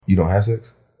You don't have sex?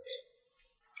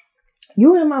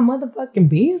 You in my motherfucking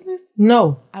business?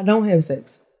 No, I don't have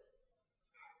sex.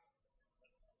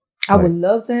 I would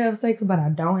love to have sex, but I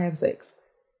don't have sex.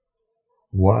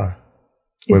 Why?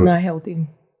 It's not healthy.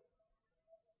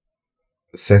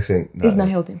 Sex ain't. It's not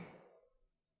healthy.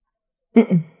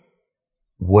 Mm-mm.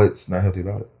 What's not healthy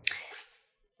about it?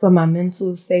 For my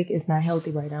mental sake, it's not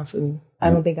healthy right now for me.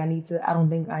 I don't think I need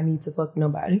to fuck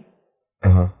nobody.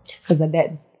 Because of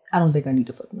that, I don't think I need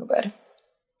to fuck nobody.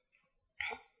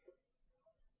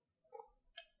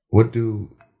 What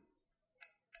do...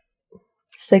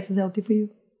 Sex is healthy for you?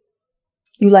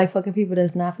 You like fucking people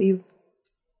that's not for you?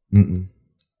 Mm-mm.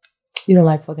 You don't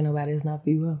like fucking nobody that's not for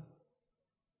you, huh?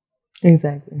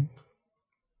 Exactly.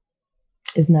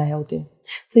 It's not healthy.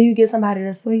 So you get somebody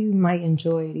that's for you, you might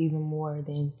enjoy it even more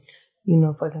than,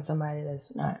 fucking somebody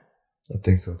that's not. I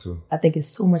think so too. I think it's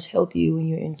so much healthier when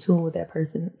you're in tune with that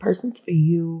person. The person's for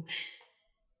you.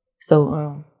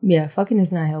 So, yeah, fucking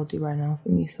is not healthy right now for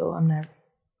me, so I'm not.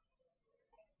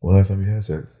 When last time you had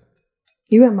sex?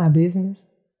 You in my business?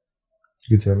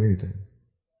 You can tell me anything.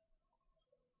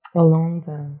 A long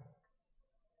time.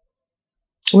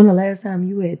 When the last time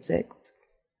you had sex?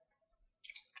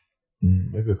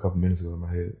 Maybe a couple minutes ago in my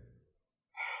head.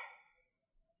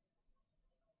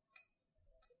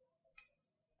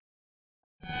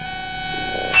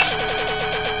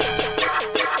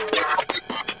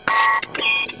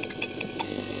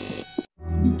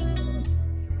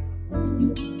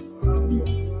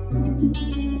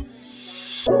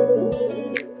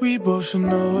 We both should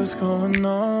know what's going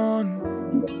on.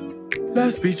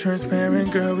 Let's be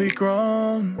transparent, girl, we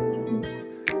grown.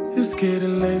 It's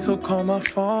getting late, so call my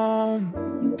phone,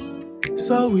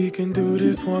 so we can do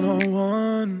this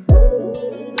one-on-one.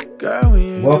 Girl, we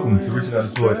ain't Welcome doing to Rich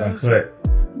this Toys Uncut.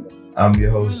 I'm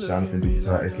your host, Jonathan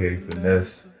Dupatin, aka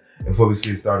Finesse. And before we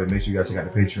get started, make sure you guys check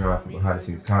out the Patreon for behind the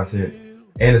scenes content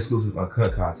and exclusive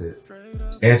uncut content.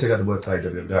 And check out the website,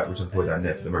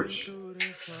 www.richuncut.net for the merch.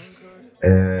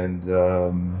 And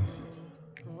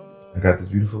I got this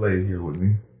beautiful lady here with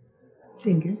me.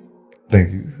 Thank you.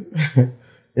 Thank you.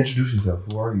 Introduce yourself.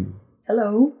 Who are you?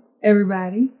 Hello,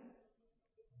 everybody.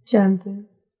 Jonathan,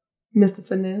 Mr.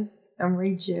 Finesse. I'm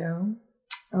Rajel.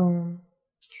 I'm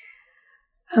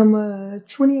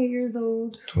 28 years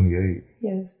old. 28.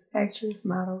 Yes, actress,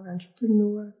 model,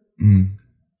 entrepreneur.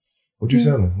 What you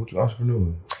selling? What you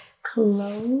entrepreneur?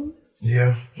 Clothes.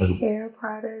 Yeah. Hair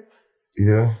products.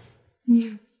 Yeah.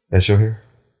 Yeah. That's your hair?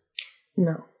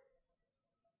 No.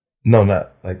 No,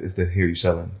 not like it's the hair you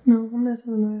selling. No, I'm not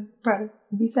selling no product.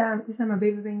 You saw my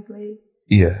baby bangs laid?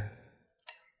 Yeah.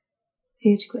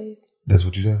 Edge clay. That's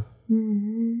what you sell?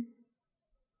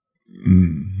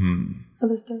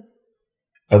 Other stuff.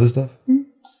 Other stuff?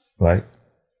 Like?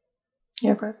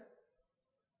 Hair products.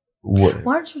 What?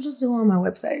 Why don't you just do it on my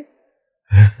website?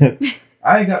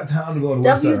 I ain't got time to go to the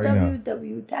website right now.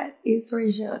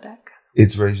 www.itsrajel.com.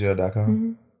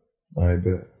 Itsrajel.com? I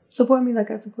bet. Support me like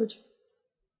I support you.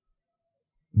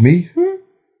 Me?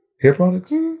 Hair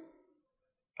products? I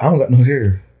don't got no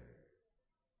hair.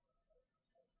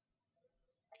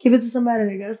 Give it to somebody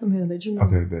that got some hair that you know.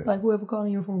 Okay, bet. Like whoever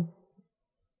calling your phone.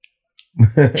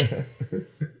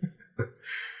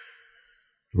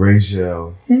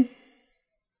 Rajel.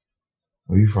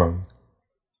 Where you from?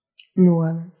 New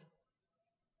Orleans.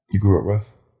 You grew up rough?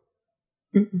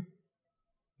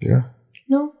 Yeah?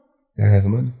 No. Yeah, I had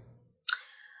some money?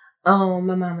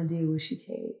 My mama did what she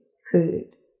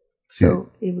could. So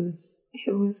it was,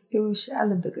 I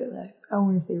lived a good life. I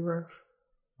wouldn't say rough.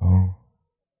 Oh.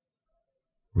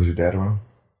 Was your dad around?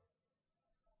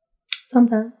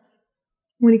 Sometimes.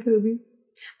 When he could be.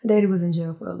 My daddy was in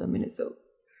jail for a little minute, so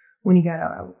when he got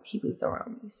out, he was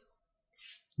around me. So.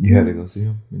 You had to go see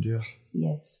him in jail?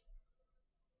 Yes.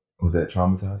 Was that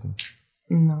traumatizing?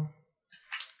 No.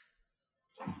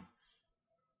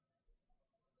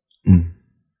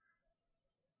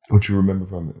 What you remember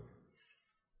from it?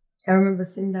 I remember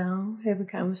sitting down, having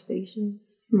conversations,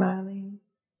 smiling,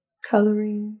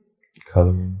 coloring.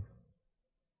 Coloring?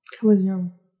 I was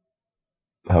young.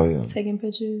 How young? Taking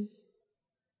pictures.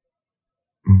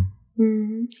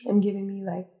 Him giving me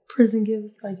like prison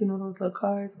gifts, like those little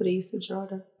cards where they used to draw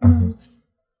the.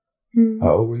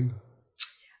 How old were you?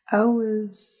 I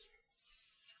was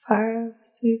 5,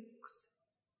 6,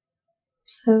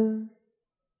 7,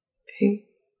 8,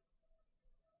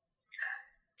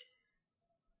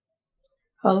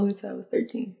 all the way till I was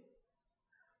 13.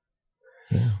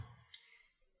 Yeah.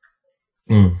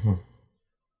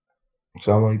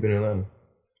 So how long you been in Atlanta?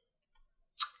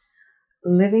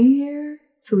 Living here,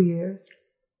 2 years.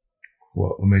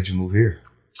 What made you move here?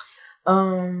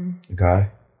 A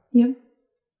guy? Yeah.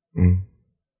 Mm.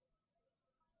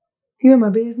 You in my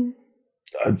business?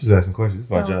 I'm just asking questions.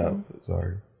 It's my job.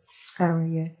 Sorry. I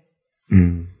don't yet.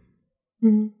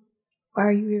 Why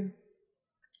are you here?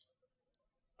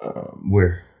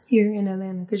 Where? Here in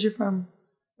Atlanta. Because you're from...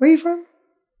 Where are you from?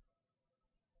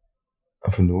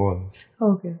 I'm from New Orleans.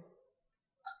 Oh, okay.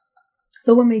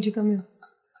 So what made you come here?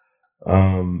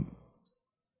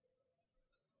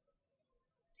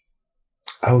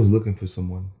 I was looking for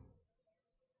someone.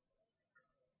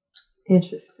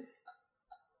 Interesting.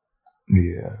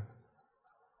 Yeah.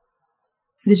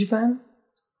 Did you find him?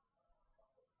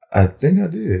 I think I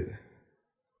did.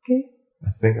 Okay. I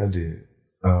think I did.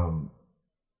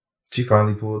 She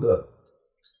finally pulled up.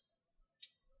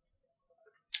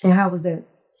 And how was that?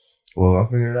 Well, I'm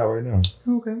figuring it out right now.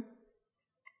 Okay.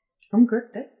 I'm great.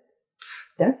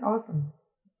 That's awesome.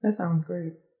 That sounds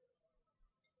great.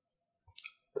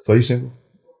 So you single?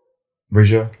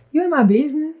 Rajel? You in my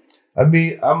business? I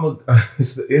mean,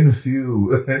 it's the interview.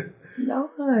 No.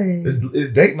 It's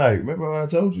date night. Remember when I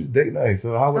told you? It's date night.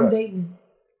 So how would I'm dating.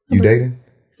 You dating?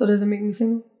 So does it make me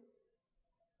single?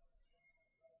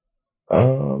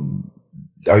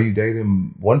 Are you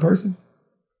dating one person?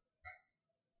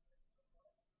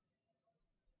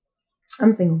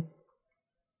 I'm single.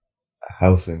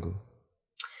 How single?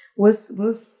 What's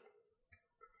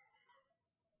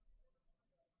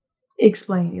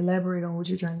explain, elaborate on what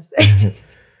you're trying to say.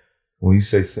 When you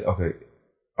say, okay,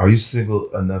 are you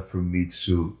single enough for me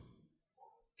to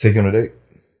take you on a date?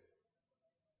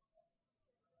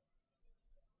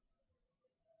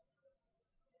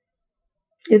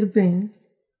 It depends.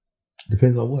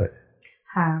 Depends on what?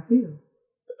 How I feel.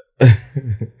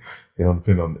 It don't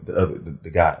depend on the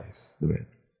guys, the men.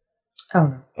 Oh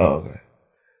no. Oh, okay.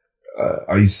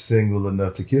 Are you single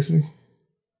enough to kiss me?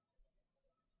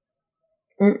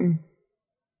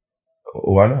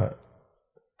 Why not?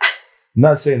 I'm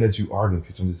not saying that you are gonna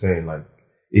kiss. I'm just saying, like,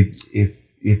 if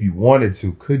you wanted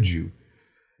to, could you,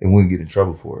 and wouldn't get in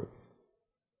trouble for it?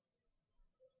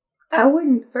 I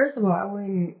wouldn't. First of all, I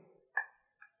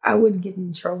wouldn't get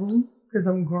in trouble because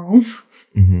I'm grown.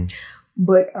 Mm-hmm.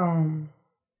 But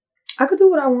I could do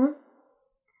what I want.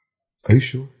 Are you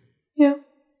sure? Yeah.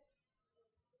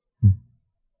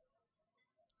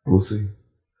 We'll see.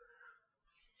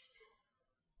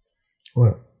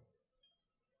 What?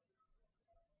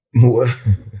 What?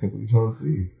 We gonna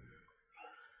see.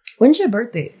 When's your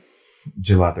birthday?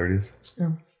 July 30th.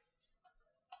 Oh.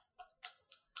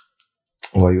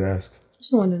 Why you ask?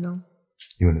 Just wanted to know.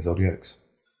 You in the Zodiacs?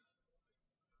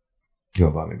 You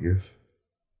gonna buy me a gift?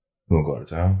 You gonna go out of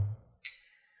town?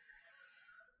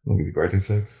 You gonna give me birthday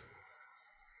sex?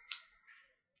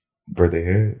 Birthday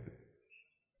head?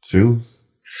 Shoes?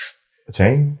 A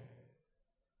chain?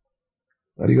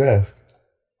 Why do you ask?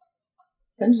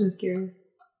 I'm just curious.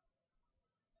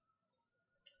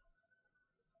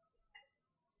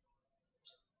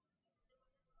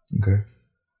 Okay.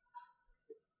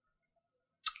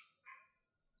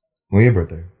 When your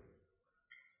birthday?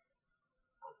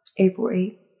 April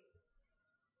 8th.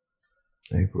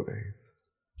 April 8th.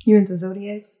 You into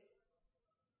Zodiacs?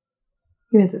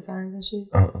 You into signs and shit?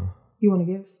 You want a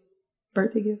gift?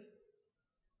 Birthday gift?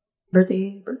 Birthday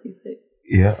head? Birthday stick?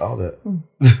 Yeah, all that.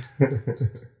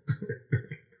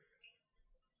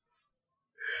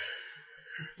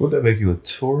 Would that make you a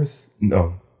Taurus?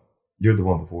 No. You're the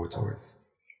one before Taurus.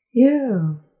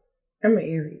 Yeah. I'm an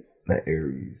Aries. Not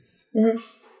Aries. Mm-hmm.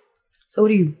 So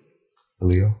what are you? A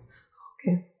Leo.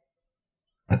 Okay.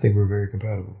 I think we're very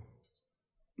compatible.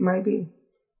 Might be.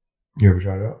 You ever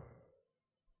tried it out?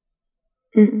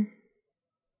 Mm-mm.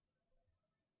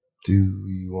 Do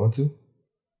you want to?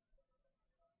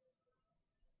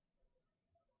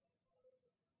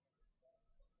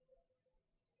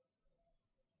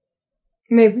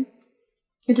 Maybe.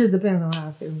 It just depends on how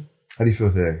I feel. How do you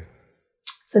feel today?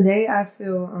 Today I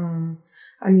feel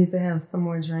I need to have some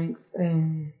more drinks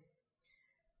and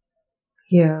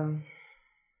yeah,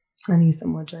 I need some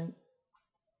more drinks.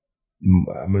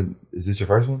 Is this your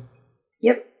first one?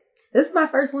 Yep. This is my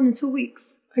first one in 2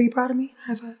 weeks. Are you proud of me?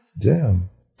 High five. Damn.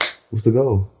 What's the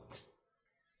goal?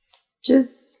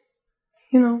 Just,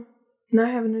 not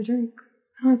having a drink.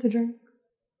 I don't have to drink.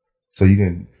 So you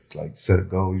didn't set a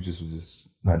goal, you just was just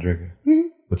not drinking? Mm-hmm.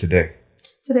 But today?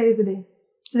 Today is a day.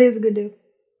 Today is a good day.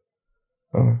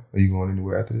 Are you going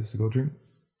anywhere after this to go drink?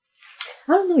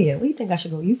 I don't know yet. Where do you think I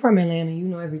should go? You from Atlanta, you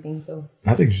know everything, so.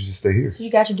 I think you should just stay here. So you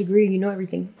got your degree, you know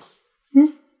everything.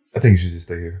 I think you should just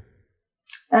stay here.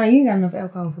 You ain't got enough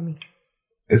alcohol for me.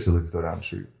 It's a liquor store down the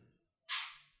street.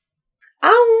 I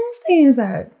don't want to stay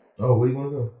inside. Oh, where you want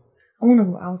to go? I want to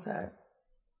go outside.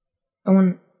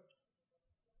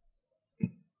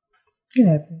 It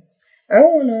happens. I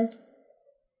wanna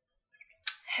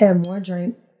have more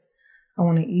drinks. I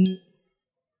wanna eat.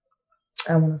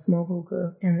 I wanna smoke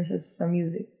hookah and listen to some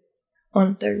music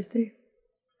on Thursday.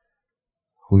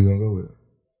 Who you gonna go with?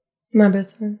 My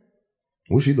best friend.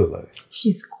 What she look like?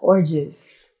 She's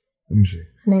gorgeous. Let me see.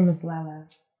 Her name is Lala.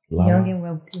 Lala? Young and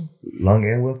wealthy. Young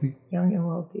and wealthy? Young and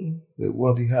wealthy.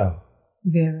 Wealthy how?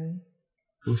 Very.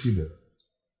 What she do?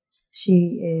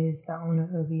 She is the owner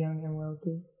of Young and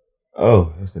Wealthy.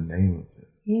 Oh, that's the name of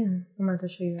it. Yeah, I'm about to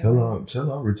show you. Tell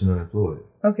her I'm rich and unemployed.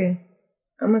 Okay,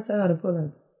 I'm gonna tell her to pull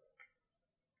up.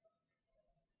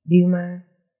 Do you mind?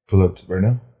 Pull up right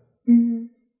now? Mm-hmm.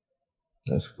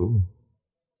 That's cool.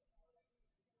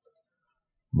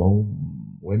 More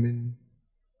women.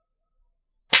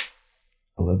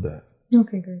 I love that.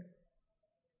 Okay, great.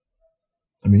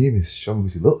 I mean, even show me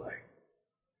what you look like.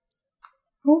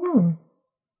 Hold on.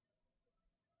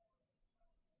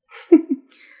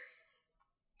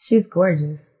 She's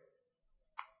gorgeous.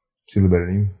 She look better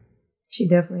than you? She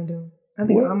definitely do. I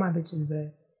think What? all my bitches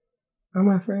bad. All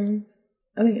my friends.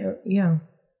 I think, yeah.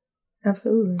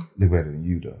 Absolutely. Look better than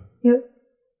you, though. Yep.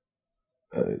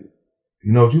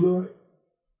 You know what you look like?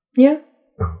 Yeah.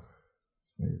 Oh.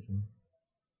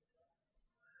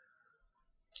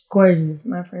 Gorgeous.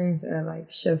 My friends are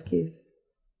like chef kiss.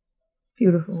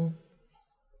 Beautiful.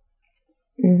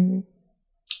 Mm-hmm.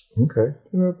 Okay.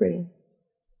 Real pretty.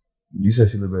 You said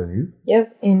she look better than you?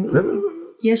 Yep. And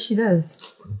yes, she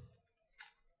does.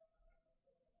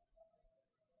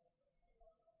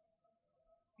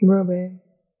 Real bad.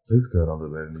 This girl don't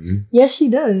look better than you. Yes, she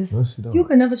does. No, she don't. You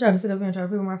could never try to sit up here and try to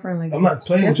play with my friend like that. I'm not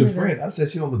playing with your Definitely friend. I said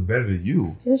she don't look better than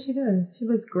you. Yes, she does. She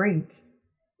looks great.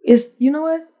 It's, you know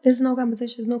what? It's no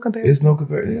competition. It's no comparison. It's no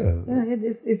comparison. Yeah,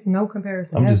 it's no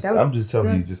comparison. I'm just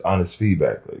telling you just honest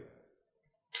feedback. Like,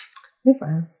 you're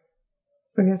fine.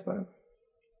 But guess what?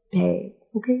 Bad.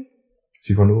 Okay?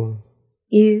 she from New Orleans?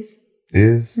 Is.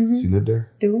 Mm-hmm. She live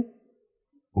there? Do.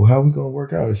 Well, how we gonna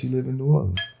work out if she live in New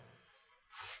Orleans?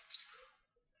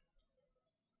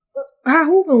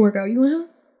 Who gonna work out? You and him?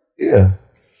 Yeah.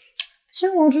 She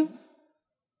don't want you.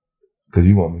 Cause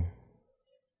you want me.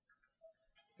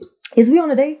 Is we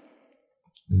on a date?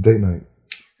 It's date night.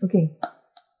 Okay.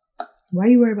 Why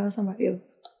you worried about somebody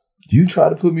else? You try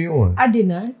to put me on. I did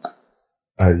not.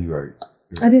 You right.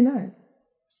 I did not.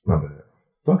 My bad.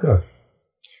 Fuck her.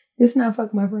 It's not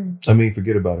fuck my friend. I mean,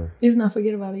 forget about her. It's not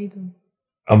forget about it either.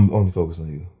 I'm only focused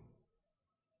on you.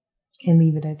 And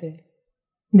leave it at that.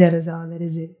 That is all. That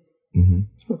is it.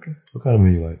 Mm-hmm. Okay. What kind of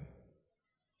men you like?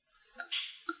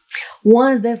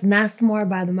 Ones that's not smart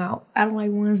by the mouth. I don't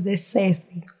like ones that's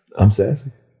sassy. I'm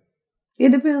sassy. It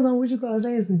depends on what you call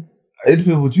sassy. It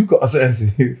depends what you call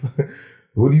sassy.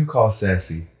 What do you call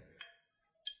sassy?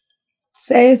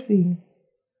 Sassy.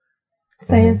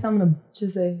 Saying something to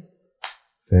just say.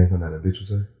 Saying something that a bitch would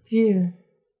say? Yeah.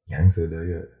 I ain't said that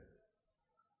yet.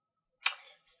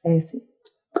 Sassy.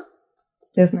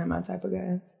 That's not my type of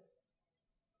guy.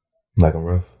 Like I'm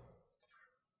rough.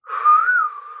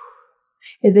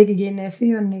 If they could get in that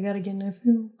field, and they gotta get in that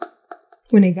field.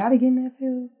 When they gotta get in that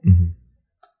field,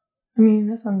 I mean,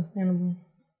 that's understandable.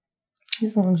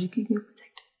 As long as you keep me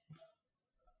protected.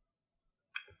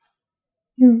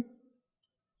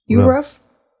 You rough?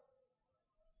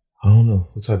 I don't know.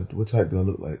 What type do I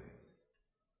look like?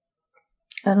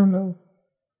 I don't know.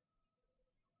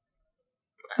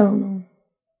 I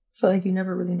feel like you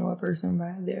never really know a person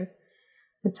by their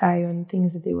attire and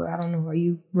things that they wear. I don't know. Are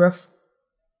you rough?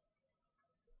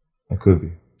 I could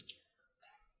be.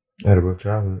 I had a rough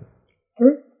childhood. I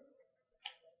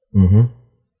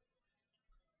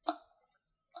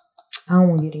don't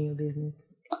want to get in your business.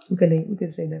 We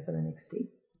could say that for the next date.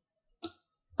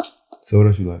 So what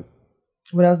else you like?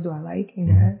 What else do I like in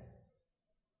guys?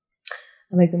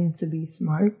 I like them to be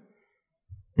smart.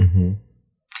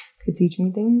 Could teach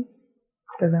me things.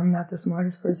 Because I'm not the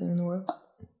smartest person in the world.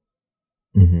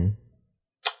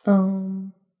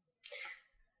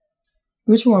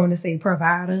 What you want me to say?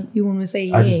 Provider? You want me to say,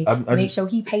 make sure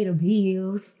he pay the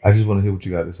bills? I just want to hear what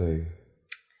you got to say.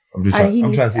 I'm trying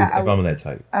to see if I'm that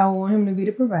type. I want him to be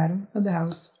the provider of the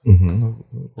house.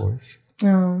 Of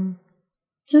course.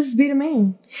 Just be the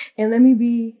man. And let me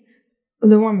be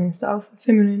the woman. Soft,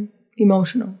 feminine,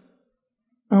 emotional.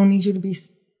 I don't need you to be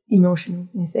emotional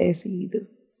and sassy either.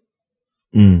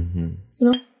 You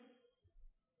know?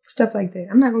 Stuff like that.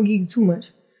 I'm not going to give you too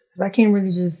much. Because I can't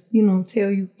really just,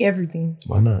 tell you everything.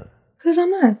 Why not? Because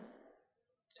I'm not.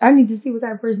 I need to see what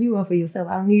type of person you are for yourself.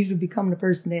 I don't need you to become the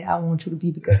person that I want you to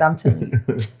be because I'm telling you.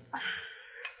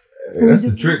 That's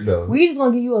the trick, though. We just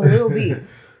going to give you a little bit.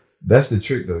 That's the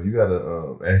trick, though. You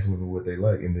gotta ask women what they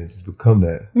like and then just become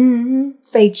that.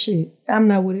 Fake shit. I'm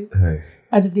not with it. Hey.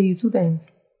 I just gave you 2 things.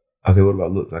 Okay, what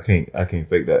about looks? I can't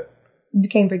fake that. You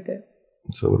can't fake that.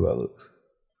 So what about looks?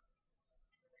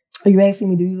 Are you asking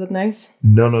me, do you look nice?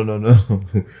 No.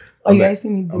 Are you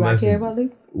asking me, do I care about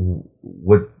looks?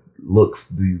 What looks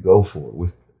do you go for?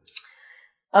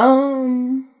 I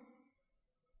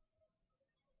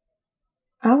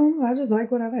don't know. I just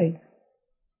like what I like.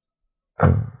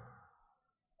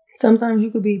 Sometimes you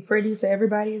could be pretty to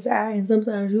everybody's eye, and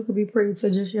sometimes you could be pretty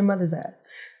to just your mother's eye.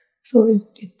 So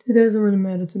it doesn't really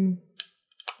matter to me.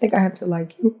 I think I have to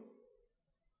like you.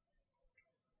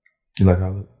 You like how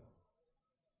I look?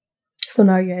 So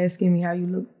now you're asking me how you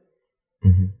look.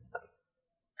 Mm-hmm.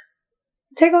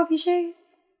 Take off your shades.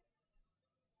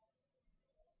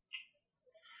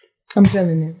 I'm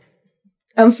feeling it.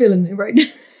 I'm feeling it right now.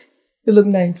 It look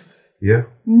nice. Yeah.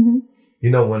 Mm-hmm. You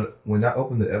know, when I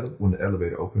opened when the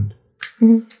elevator opened,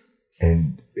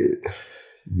 and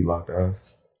we locked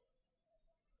eyes,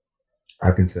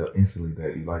 I can tell instantly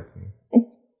that you liked me.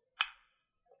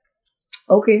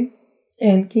 Okay.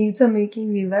 And can you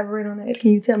elaborate on that?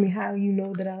 Can you tell me how you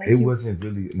know that I like you? It wasn't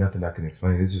really nothing I can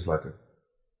explain. It's just like a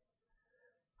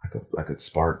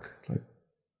spark. Like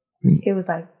it was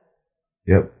like.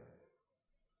 Yep.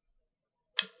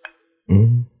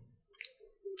 Mm-hmm.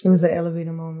 It was an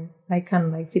elevator moment. Like kind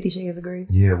of like 50 Shades of Grey.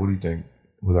 Yeah, what do you think?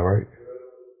 Was I right?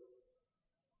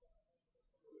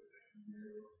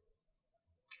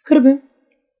 Could have been.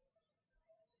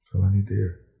 That's all I need to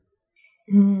hear.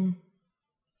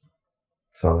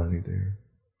 That's all I need to hear.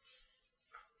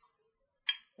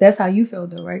 That's how you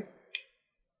felt though, right?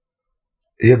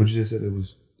 Yeah, but you just said it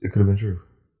could have been true.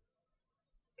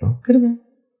 No? Could have been.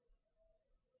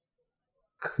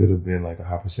 Could have been like a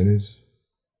high percentage.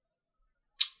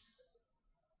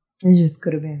 It just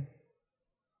could have been.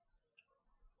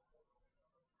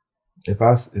 If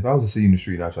I was to see you in the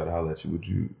street and I try to holler at you, would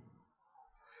you?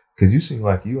 Because you seem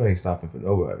like you ain't stopping for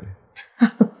nobody.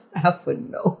 I don't stop for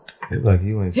nobody. It's like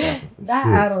you ain't stopping for shit.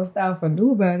 I don't stop for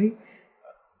nobody.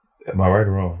 Am I right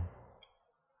or wrong?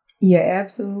 You're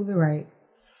absolutely right.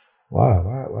 Why?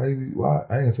 I ain't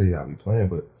gonna say y'all be playing,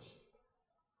 but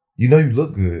you know you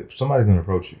look good. Somebody's gonna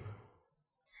approach you.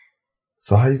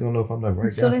 So how you gonna know if I'm the right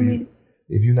guy for you?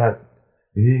 If you ain't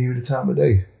give me the time of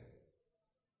day.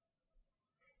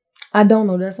 I don't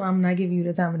know. That's why I'm not giving you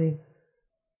the time of day.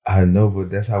 I know,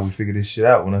 but that's how we figure this shit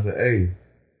out. When I say, "Hey,"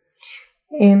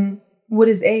 and what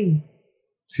is A?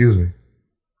 Excuse me.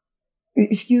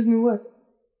 Excuse me, what?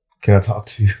 Can I talk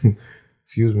to you?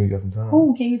 Excuse me, you got some time?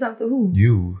 Who? Can you talk to who?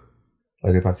 You.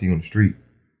 Like if I see you on the street.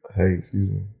 Hey, excuse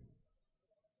me.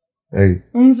 Hey.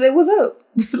 I'm gonna say, what's up?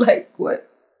 Like, what?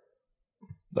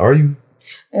 Are you?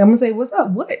 And I'm gonna say, what's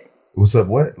up? What? What's up?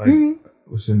 What? Like,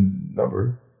 what's your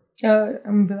number? I'm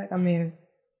gonna be like, I'm married.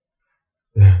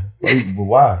 But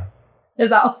why?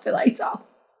 That's all I feel like talk.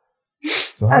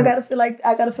 So I gotta feel like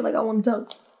I want to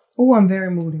talk. Oh, I'm very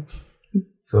moody.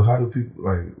 So how do people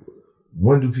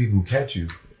when do people catch you?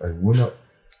 Like when up?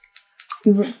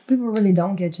 People really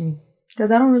don't catch me because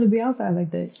I don't really be outside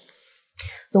like that.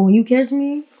 So when you catch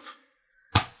me.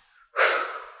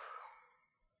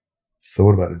 So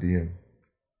what about the DM?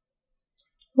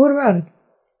 What about it?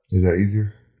 Is that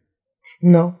easier?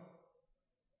 No.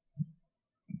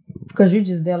 Because you're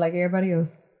just there like everybody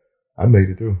else. I made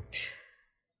it through.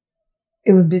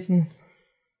 It was business.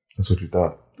 That's what you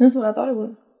thought. That's what I thought it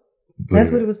was. But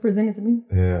that's what it was presented to me.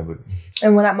 Yeah, but...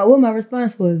 And what my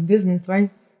response was, business, right?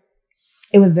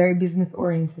 It was very business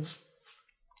oriented.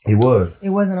 It was. It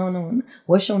wasn't on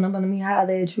what's your number to me, how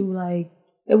that you like.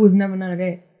 It was never none of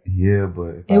that. Yeah,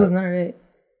 but... It was none of that.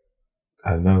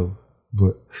 I know,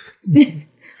 but...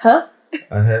 Huh?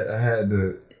 I had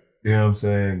to, you know what I'm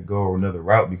saying, go another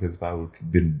route because if I would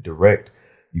have been direct,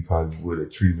 you probably would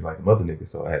have treated me like a mother nigga.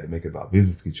 So I had to make it about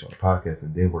business, get you on the podcast,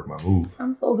 and then work my move.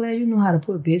 I'm so glad you know how to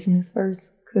put business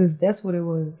first because that's what it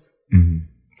was.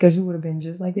 Because you would have been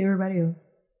just like everybody else.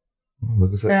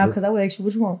 Look at now, because I would ask you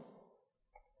what you want.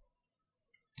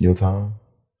 Your time.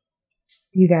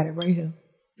 You got it right here.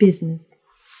 Business.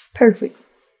 Perfect.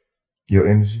 Your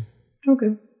energy.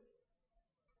 Okay.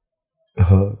 A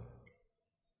hug.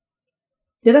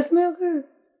 Did I smell good?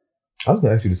 I was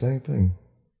gonna ask you the same thing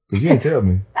because you didn't tell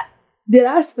me. Did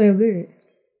I smell good?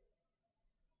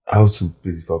 I was too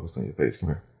busy focused on your face. Come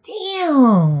here.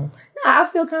 Damn. Nah, I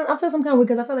feel some kind of way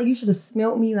because I feel like you should have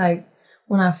smelled me like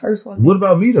when I first walked in. What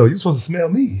about me though? You're supposed to smell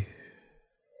me.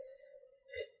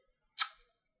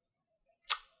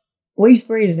 Where you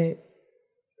sprayed it at?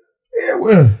 Yeah,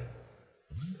 well.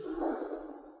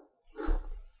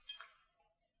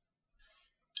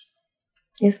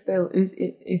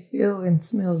 It feels and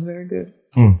smells very good.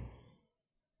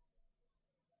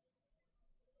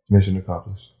 Mission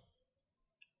accomplished.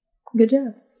 Good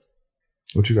job.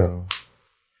 What you got on?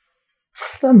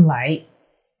 Something light.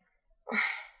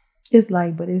 It's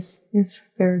light, but it's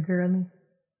very girly.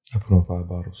 I put on 5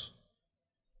 bottles.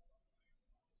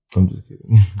 I'm just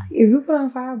kidding. If you put on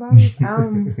 5 bottles,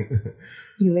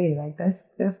 you later. Like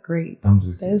that's great. I'm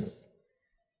just kidding.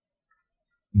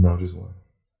 No, just 1.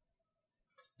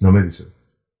 No, maybe 2.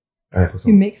 I put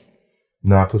some. You mix?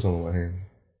 No, I put some on my hand.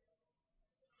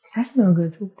 That smells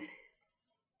good too.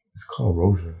 It's called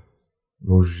Rajel.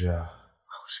 Rajel.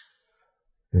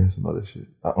 Yeah, some other shit.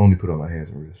 I only put on my hands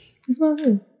and wrists. It smells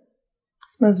good.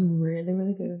 It smells really,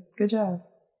 really good. Good job.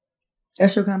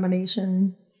 That's your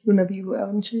combination whenever you go out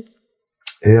and shit.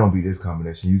 It don't be this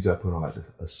combination. You just put on like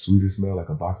a sweeter smell, like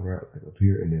a baccarat, like up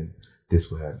here, and then this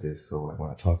will have this. So like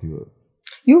when I talk you up.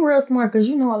 You're real smart because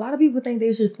you know a lot of people think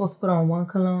they're just supposed to put on 1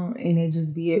 cologne and it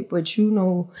just be it. But you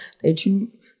know that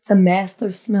to master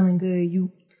smelling good,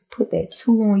 you put that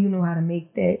 2 on. You know how to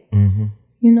make that. Mm-hmm.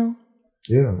 You know.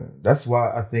 Yeah, man. That's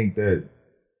why I think that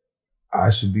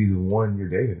I should be the one you're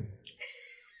dating.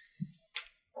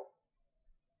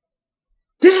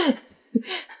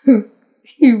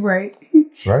 You're right.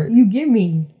 Right? You get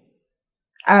me.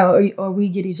 Or we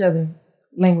get each other.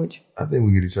 Language. I think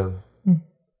we get each other.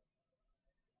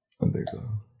 I think so.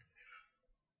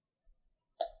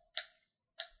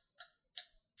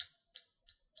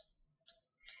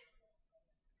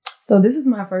 So this is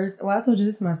my first, well, I told you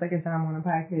this is my second time on a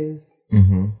podcast.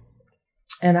 Mm-hmm.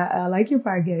 And I like your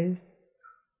podcast.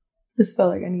 Just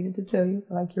felt like I needed to tell you.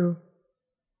 I like your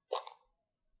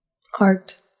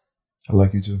art. I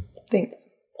like you too. Thanks.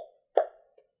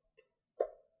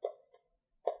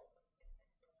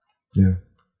 Yeah.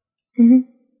 Mm-hmm.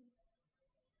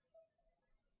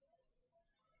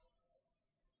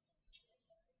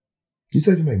 You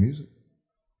said you make music?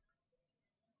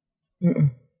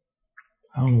 Mm-mm.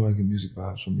 I don't know if I get music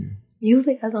vibes from you.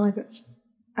 Music, I sound like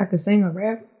I could sing or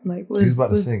rap. Like You was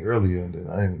about to sing earlier, and then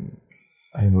I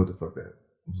didn't know what the fuck that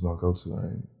was gonna go to. I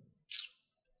ain't.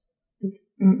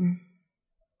 Mm-mm.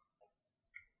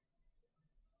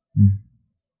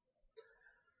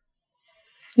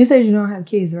 You said you don't have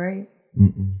kids, right?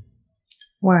 Mm-mm.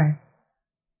 Why?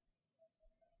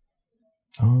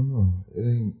 I don't know. It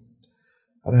ain't.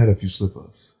 I done had a few slip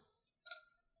ups,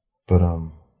 but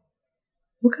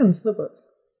What kind of slip ups?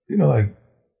 you know, like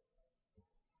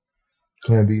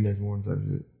Plan B next morning type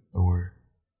shit, or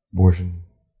abortion.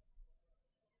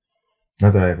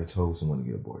 Not that I ever told someone to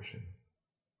get abortion.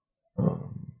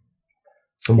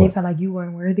 They felt like you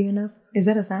weren't worthy enough. Is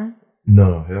that a sign?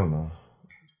 No, hell no.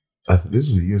 This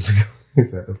was years ago.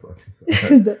 Is that the fucking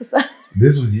sign? Is that a sign?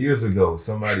 This was years ago.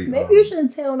 Somebody. Maybe you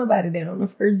shouldn't tell nobody that on the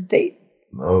first date.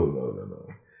 No.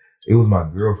 It was my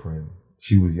girlfriend.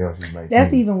 She was young. She was 19.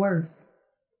 That's even worse.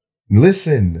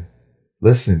 Listen.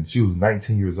 She was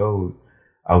 19 years old.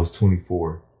 I was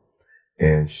 24,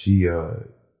 and she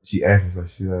asked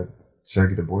me, like, should I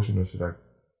get an abortion or should I?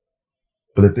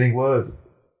 But the thing was,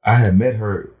 I had met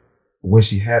her when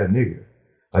she had a nigga.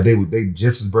 Like they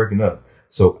just was breaking up.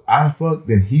 So I fucked,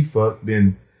 then he fucked,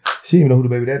 then she didn't even know who the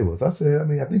baby daddy was. I said,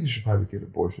 I think you should probably get an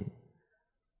abortion.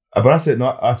 But I said,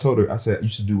 no, I told her, I said, you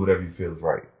should do whatever you feel is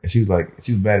right. And she was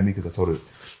mad at me because I told her,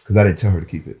 because I didn't tell her to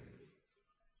keep it.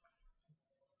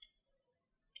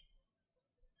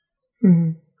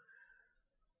 Mm-hmm.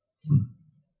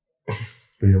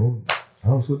 But yeah, I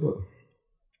don't slip up.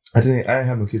 I didn't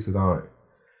have no kids because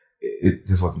it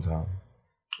just wasn't time.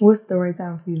 What's the right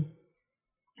time for you?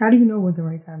 How do you know what the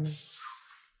right time is?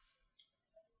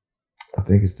 I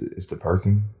think it's the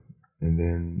person, and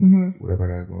then whatever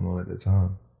I got going on at that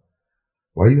time.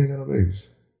 Why you ain't got no babies?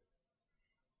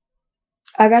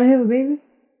 I gotta have a baby?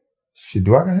 Shit,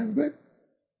 do I gotta have a baby?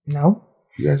 No.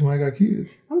 You guys when I got kids?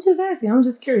 I'm just asking. I'm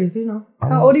just curious. You know,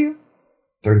 how old are you?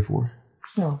 34.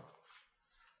 No.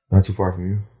 Not too far from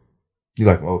you. You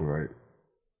like I'm older, right?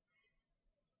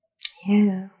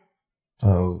 Yeah.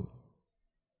 How old?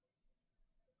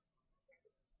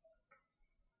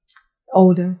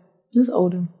 Older. Just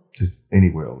older. Just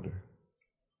anywhere older.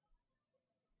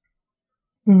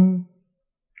 Mm-hmm.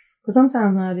 But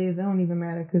sometimes nowadays it don't even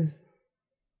matter because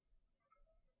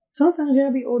sometimes you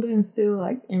gotta be older and still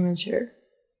like immature.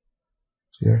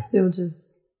 Yeah. Still just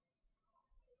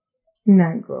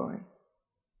not growing.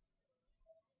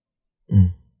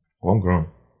 Well, I'm grown.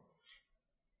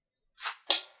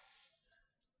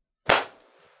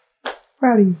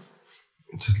 Proud of you.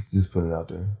 Just put it out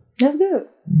there. That's good.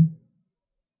 Mm-hmm.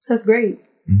 That's great.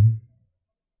 Mm-hmm.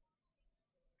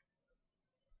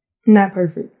 Not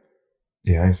perfect.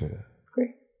 Yeah, I ain't say that.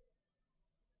 Great.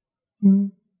 Mm-hmm.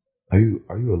 Are you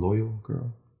a loyal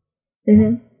girl?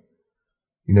 Mm-hmm.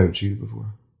 You never cheated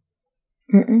before?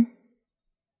 Mm-mm.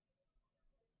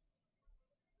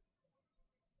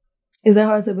 Is that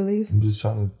hard to believe? I'm just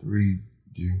trying to read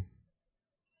you.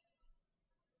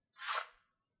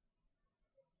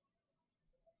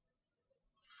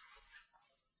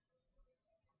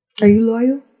 Are you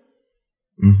loyal?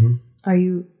 Mm-hmm. Are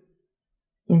you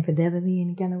infidelity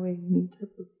any kind of way? You need to.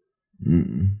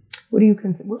 Mm-mm. What do you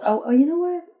consider? Oh, you know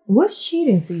what? What's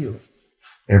cheating to you?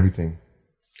 Everything.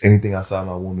 Anything outside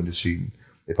my woman is cheating.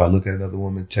 If I look at another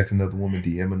woman, text another woman,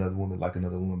 DM another woman, like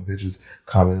another woman pictures,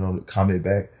 comment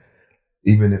back,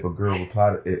 even if a girl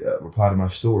reply to my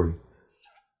story,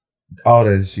 all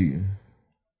that is cheating.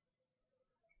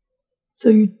 So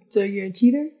you're a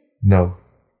cheater? No,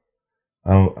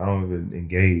 I don't even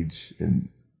engage in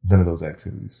none of those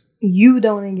activities. You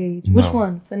don't engage. No. Which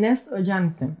one, Finesse or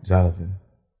Jonathan? Jonathan.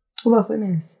 What about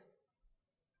Finesse?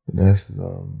 Finesse is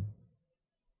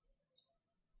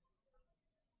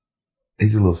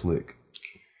he's a little slick.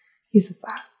 He's a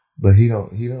five. But he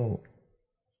don't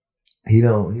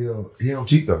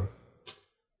cheat though.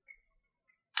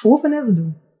 What Finesse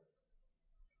do?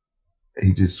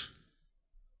 He just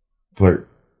flirt.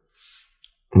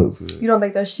 Looks good. You don't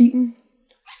think that's cheating?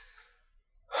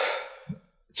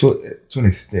 To an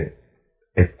extent.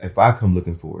 If I come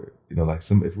looking for it, like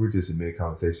if we're just in mid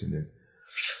conversation and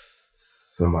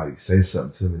somebody says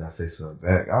something to me and I say something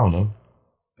back, I don't know.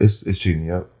 It's cheating,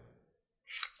 yep.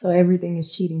 So everything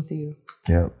is cheating to you.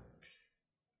 Yep.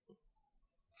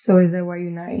 So is that why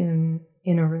you're not in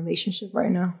a relationship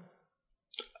right now?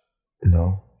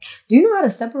 No. Do you know how to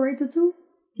separate the two?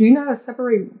 Do you know how to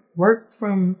separate work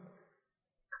from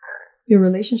your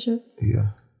relationship? Yeah.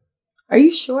 Are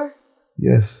you sure?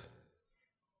 Yes.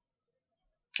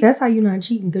 That's how you're not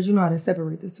cheating, because you know how to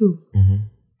separate the two. Mm-hmm.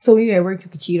 So when you're at work, you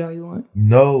can cheat all you want.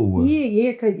 No.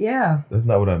 Yeah. That's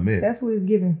not what I meant. That's what it's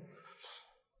giving.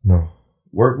 No.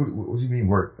 Work? What do you mean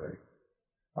work? Like,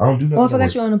 I don't do nothing. Oh, I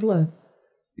forgot you're unemployed.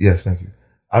 Yes, thank you.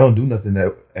 I don't do nothing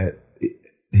at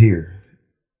here.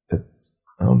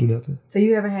 I don't do nothing. So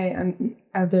you haven't had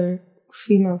other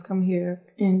females come here,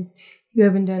 and you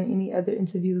haven't done any other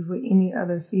interviews with any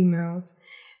other females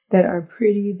that are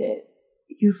pretty that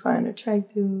you find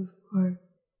attractive, or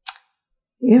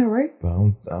yeah, right? But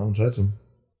I don't judge them.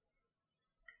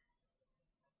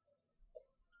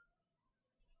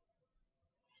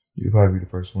 You'll probably be the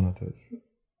first one I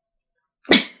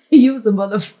touch. You was a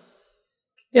motherfucker.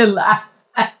 You're lying.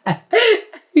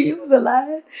 You was a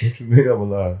liar. What you mean I'm a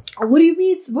liar? What do you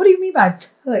mean? What do you mean by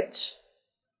touch?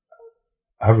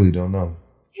 I really don't know.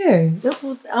 Yeah, that's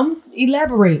what I'm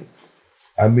elaborate.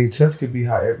 I mean, touch could be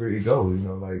however it goes.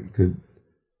 Like it could.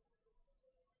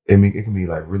 I mean, it can be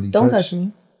like really. Don't touch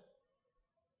me.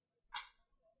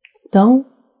 Don't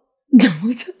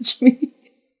touch me.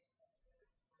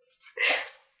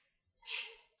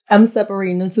 I'm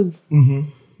separating the two. Mm-hmm.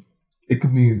 It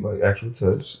could be like actual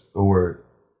touch, or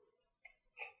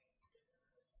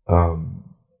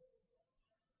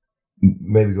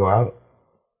maybe go out.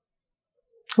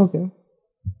 Okay.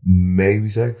 Maybe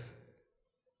sex.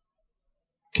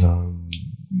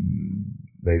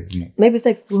 Maybe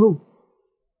sex with who?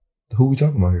 Who we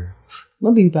talking about here?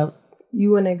 Maybe about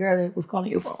you and that girl that was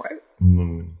calling your phone, right?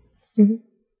 Mm-hmm.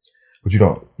 But you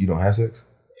don't have sex?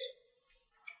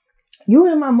 You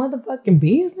in my motherfucking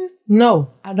business?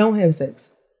 No, I don't have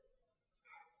sex.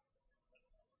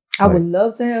 I would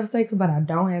love to have sex, but I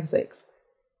don't have sex.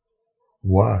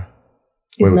 Why?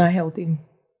 It's not healthy.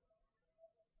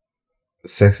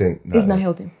 Sex ain't. It's not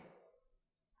healthy.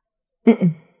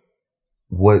 Mm-mm.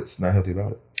 What's not healthy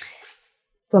about it?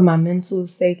 For my mental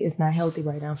sake, it's not healthy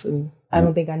right now for me. I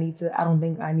don't think I need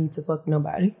to fuck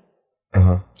nobody.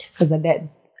 Because of that,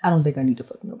 I don't think I need to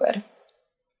fuck nobody.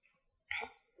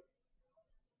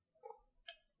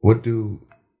 What do...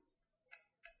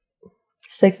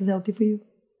 Sex is healthy for you?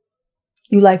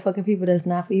 You like fucking people that's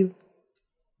not for you?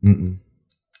 Mm-mm.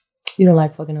 You don't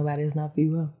like fucking nobody that's not for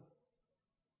you, huh?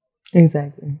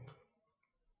 Exactly.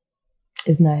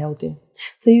 It's not healthy.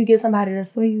 So you get somebody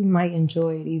that's for you, you might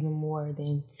enjoy it even more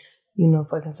than,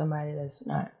 fucking somebody that's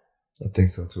not. I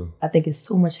think so too. I think it's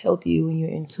so much healthier when you're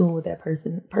in tune with that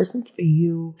person. The person's for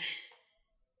you.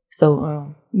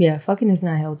 So, yeah, fucking is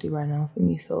not healthy right now for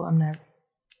me. So I'm not.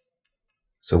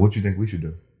 So what do you think we should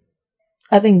do?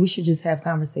 I think we should just have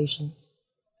conversations.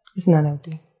 It's not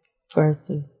healthy for us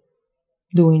to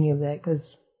do any of that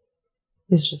because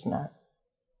it's just not.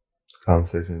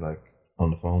 Conversation like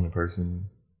on the phone in person?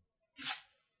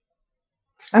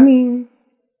 I mean,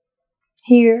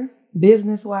 here,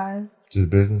 business-wise. Just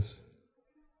business?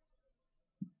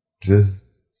 Just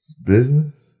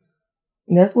Business?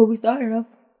 That's what we started off.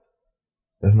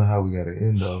 That's not how we got to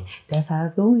end, though. That's how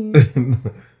it's going.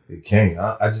 It can't.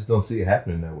 I just don't see it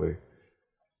happening that way.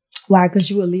 Why? Because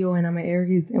you a Leo and I'm an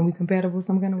Aries and we compatible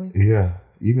some kind of way? Yeah.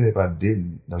 Even if I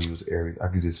didn't know you was Aries, I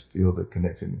could just feel the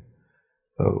connection.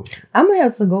 So I'm going to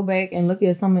have to go back and look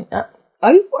at something.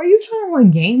 Are you trying to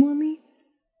run game on me?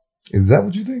 is that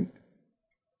what you think?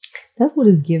 That's what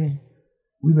it's giving.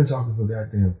 We've been talking for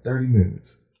goddamn 30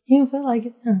 minutes. You don't feel like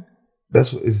it? Huh?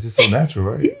 That's what, it's just so natural,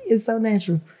 right? It's so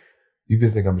natural. You've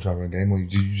been thinking I've been trying to run a game on you.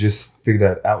 Did you just figure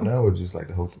that out now or just like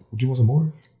the whole thing? Would you want some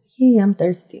more? Yeah, I'm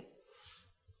thirsty.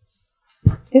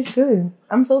 It's good.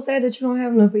 I'm so sad that you don't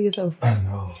have enough for yourself. I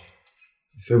know.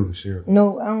 You said we could share.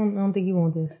 No, I don't think you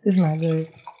want this. It's not good.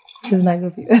 It's not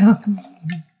good for you.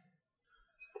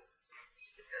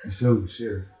 You said we could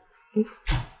share.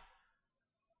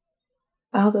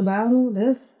 Out the bottle?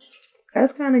 That's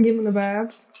kind of giving the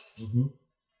vibes. Mm-hmm.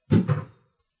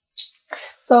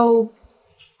 So,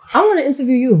 I want to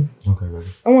interview you. Okay, ready.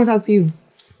 I want to talk to you.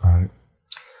 All right.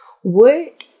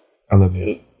 What? I love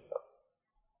you.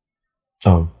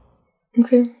 Okay.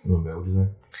 What you say?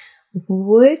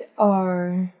 What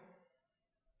are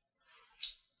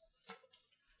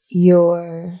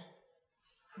your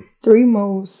three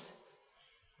most...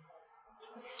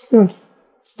 We're gonna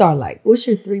start like, what's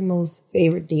your three most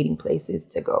favorite dating places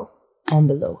to go on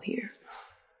the low here?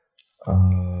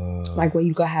 Like where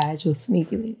you can hide your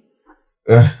sneaky link.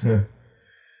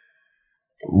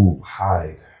 Ooh,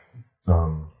 hide.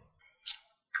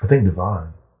 I think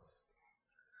Devon.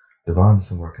 Devon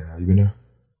isn't working out. You been there?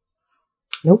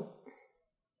 Nope.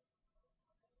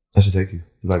 I should take you.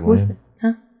 You like What's lamb? that?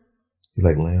 Huh? You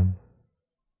like lamb?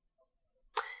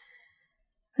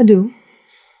 I do.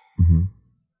 Mm-hmm.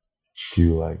 Do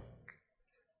you like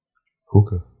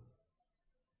hookah?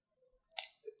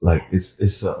 Like it's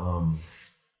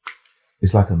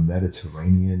like a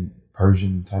Mediterranean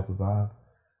Persian type of vibe,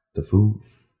 the food.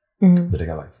 Mm-hmm. But they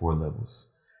got like 4 levels.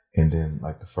 And then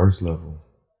like the first level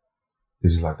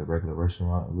is just like the regular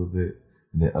restaurant a little bit.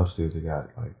 And then upstairs they got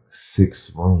like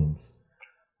 6 rooms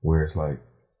where it's like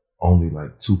only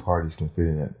like 2 parties can fit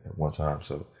in at one time.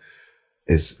 So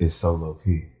it's so low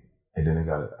key. And then they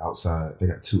got it outside. They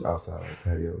got 2 outside like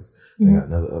patios. They got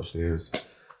another upstairs.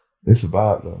 It's a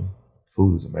vibe though.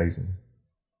 Food is amazing.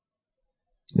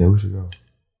 Yeah, we should go.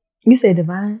 You say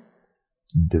Divine?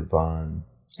 Devon.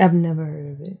 I've never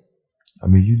heard of it. I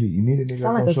mean, you need a nigga that's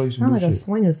gonna show you some Sound new like a shit.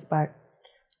 swinger spot.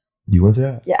 You went to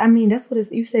that? Yeah, I mean, that's what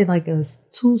it's... You say like a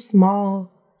too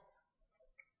small...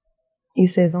 You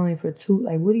say it's only for 2...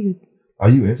 Like, what do you... Are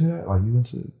you into that? Like, you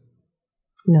into...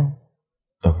 No.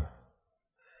 Okay.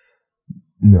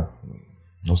 No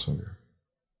swinger.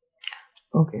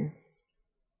 Okay.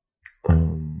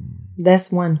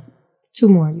 That's 1. 2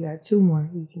 more. You got 2 more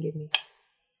you can give me.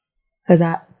 Because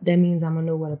that means I'm going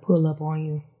to know where to pull up on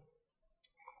you.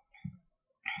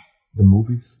 The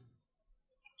movies?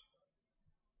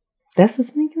 That's a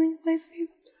sneaky link place for you?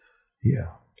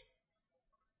 Yeah.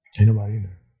 Ain't nobody in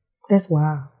there. That's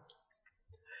wild.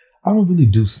 I don't really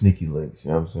do sneaky links,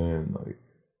 you know what I'm saying? Like,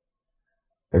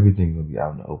 everything gonna be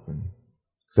out in the open.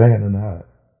 Cause I ain't got nothing to hide.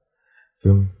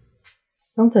 Feel me?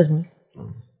 Don't touch me.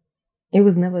 It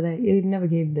was never that. It never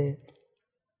gave that.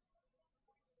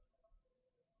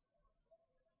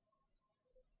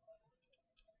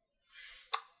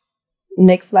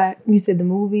 Next spot, you said the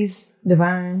movies,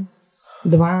 Divine.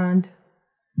 Devon.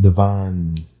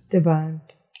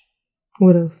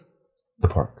 What else? The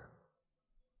park.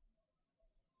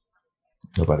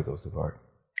 Nobody goes to the park.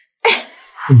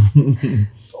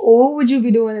 What would you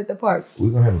be doing at the park?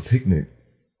 We're gonna have a picnic,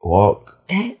 walk,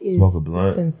 That is smoke a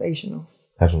blunt, sensational.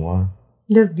 have some wine.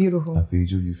 That's beautiful. I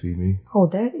feed you, you feed me. Oh,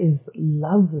 that is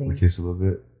lovely. We kiss a little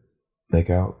bit, make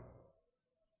out,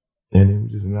 and then we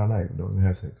just end our night. We don't even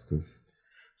have sex because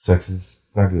sex is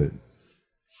not good.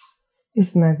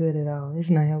 It's not good at all. It's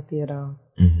not healthy at all.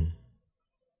 Mm-hmm.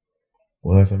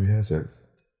 When last time you had sex?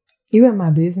 You at my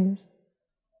business?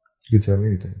 You can tell me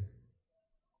anything.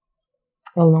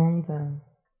 A long time.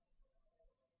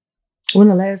 When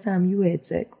the last time you had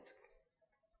sex?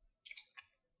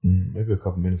 Maybe a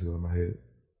couple minutes ago in my head.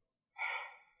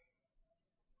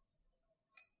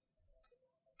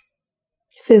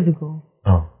 Physical.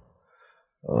 Oh.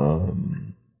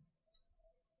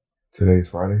 Today's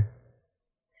Friday?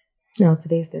 No,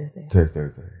 today's Thursday. Today's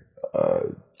Thursday.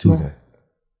 Tuesday. What?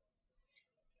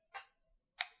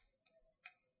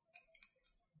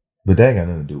 But that ain't got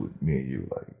nothing to do with me and you,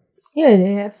 like.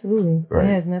 Yeah, absolutely. Right.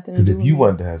 It has nothing to do with Because if you me.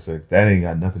 wanted to have sex, that ain't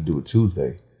got nothing to do with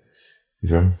Tuesday. You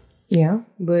feel me? Yeah,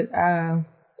 but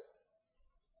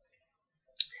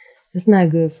it's not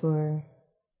good for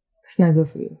It's not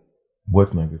good for you.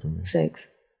 What's not good for me? Sex.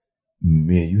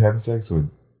 Me and you having sex, or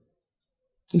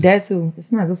that too?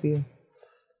 It's not good for you.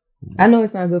 I know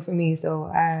it's not good for me, so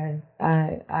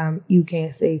you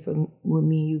can't say with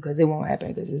me and you because it won't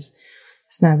happen because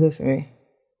it's not good for me.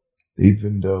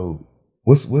 Even though,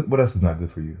 what else is not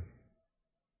good for you?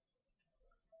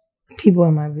 People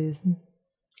in my business.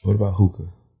 What about hookah?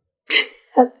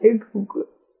 I like hookah.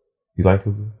 You like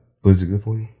hookah? But is it good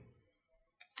for you?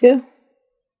 Yeah.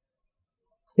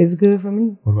 It's good for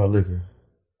me. What about liquor?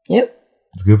 Yep.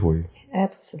 It's good for you.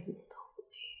 Absolutely.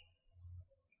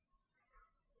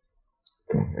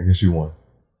 I guess you won.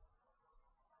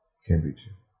 Can't beat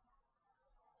you.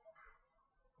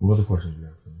 What other questions you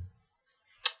have for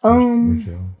me?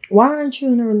 Rachel? Why aren't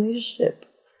you in a relationship?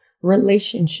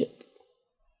 Relationship.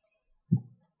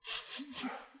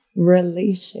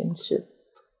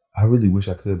 I really wish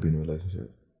I could be in a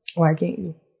relationship. Why can't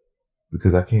you?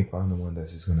 Because I can't find the one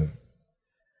that's just gonna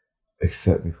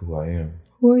accept me for who I am.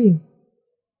 Who are you?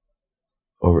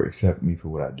 Or accept me for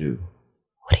what I do.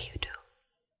 What do you do?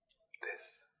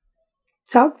 This.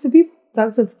 Talk to people?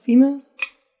 Talk to females?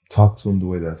 Talk to them the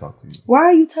way that I talk to you. Why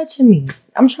are you touching me?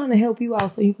 I'm trying to help you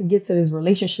out so you can get to this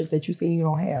relationship that you say you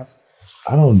don't have.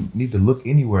 I don't need to look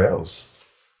anywhere else.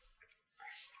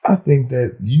 I think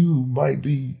that you might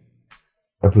be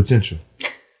a potential.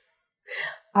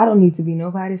 I don't need to be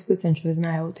nobody's potential. It's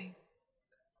not healthy.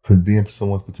 For being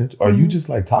someone's potential? Are you just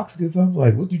like toxic or something?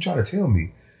 Like, what are you trying to tell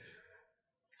me?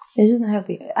 It's just not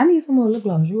healthy. I need some more lip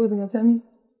gloss. You wasn't going to tell me?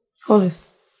 Hold it.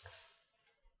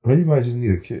 Maybe you might just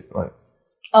need a kid. Like,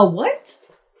 a what?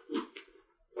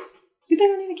 You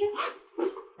think I need a kid?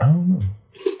 I don't know.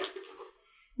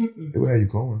 It would have you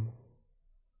glowing.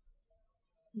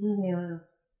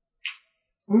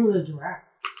 I'm a little dry.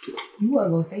 You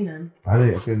wasn't going to say nothing.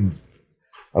 I couldn't.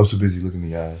 I was too busy looking in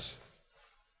the eyes.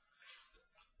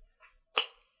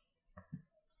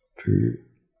 Period.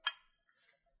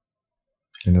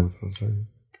 You never supposed to say it.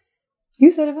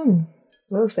 You said it for me.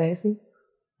 Well, sassy.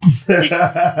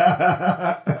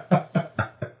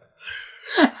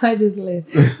 I just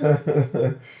left.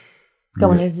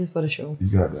 Come on, that's just for the show. You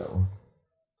got that one.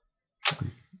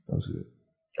 That was good.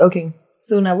 Okay,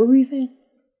 so now what were you saying?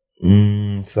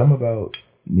 Something about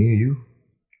me and you.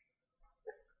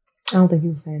 I don't think you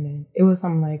were saying that. It was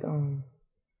something like,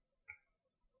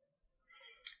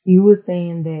 you were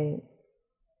saying that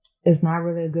it's not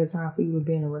really a good time for you to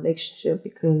be in a relationship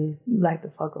because you like to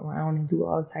fuck around and do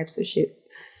all types of shit.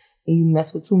 And you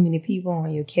mess with too many people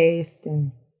on your cast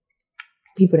and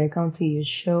people that come to your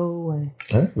show. And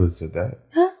I never said that.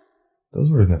 Huh? Those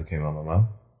words never came out of my mouth.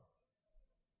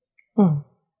 Oh.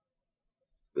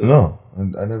 No,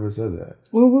 I never said that.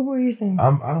 What were you saying? I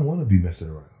don't want to be messing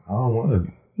around. I don't want to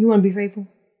be. You want to be faithful?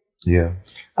 Yeah.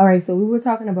 All right, so we were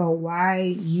talking about why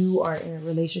you are in a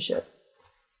relationship.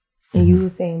 And you were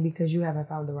saying because you haven't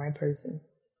found the right person.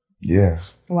 Yeah.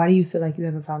 Why do you feel like you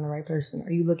haven't found the right person?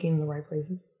 Are you looking in the right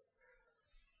places?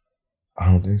 I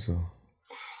don't think so.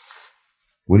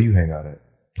 Where do you hang out at?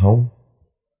 Home?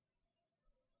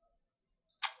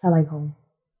 I like home.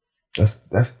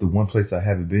 That's the one place I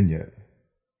haven't been yet.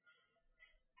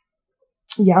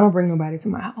 Yeah, I don't bring nobody to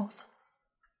my house.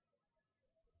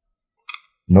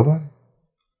 Nobody?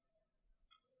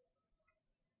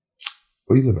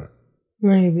 Where you live at?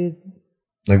 None of your business.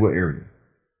 Like what area?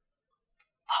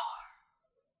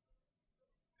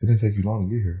 It didn't take you long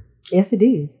to get here. Yes, it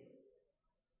did.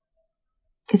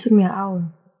 It took me an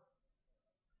hour.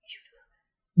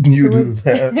 You do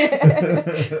the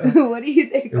math. What do you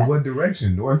think? In what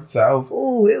direction? North, south?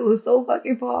 Oh, it was so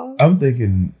fucking far. I'm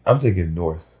thinking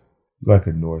north. Like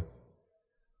a norther.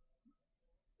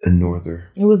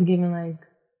 It was giving like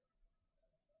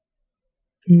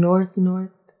north.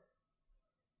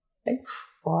 Like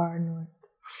far north.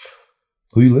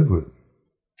 Who you live with?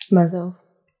 Myself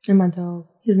and my dog.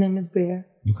 His name is Bear.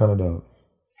 What kind of dog?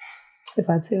 If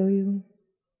I tell you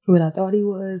what I thought he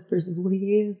was versus what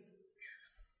he is,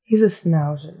 he's a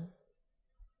schnauzer.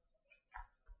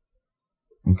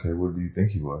 Okay, what do you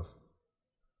think he was?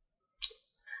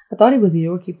 I thought he was a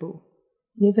Yorkie Poo.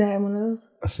 You ever had one of those?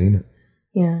 I seen it.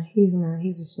 Yeah, he's not.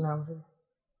 He's a schnauzer.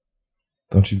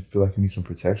 Don't you feel like you need some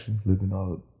protection living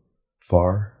all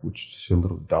far with just your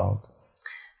little dog?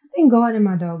 I think God and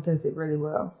my dog does it really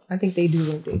well. I think they do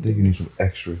what they do. I think you need some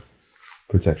extra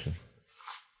protection.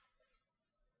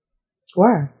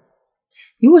 Why?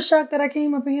 You were shocked that I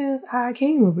came up in here? How I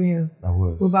came up in here? I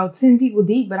was. We're about 10 people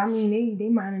deep, but I mean, they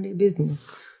minding their business.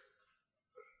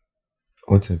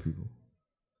 What 10 people?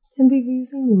 10 people you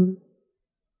seen me with.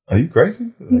 Are you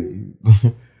crazy?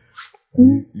 Mm-hmm.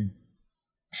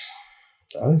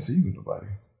 Like I didn't see you with nobody.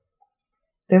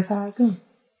 That's how I go.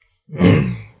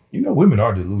 You know, women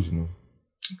are delusional.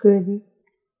 Could be.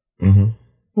 Mm-hmm.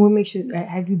 What makes you?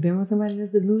 Have you been with somebody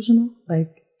that's delusional?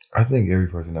 Like, I think every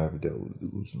person I ever dealt with is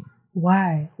delusional.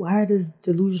 why? Why does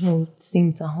delusional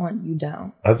seem to haunt you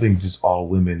down? I think just all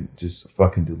women just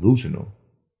fucking delusional.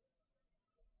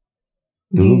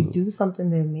 Do you do something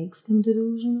that makes them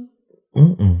delusional?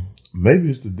 Maybe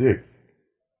it's the dick.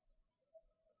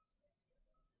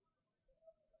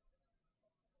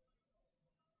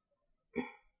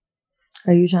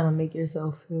 Are you trying to make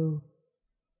yourself feel?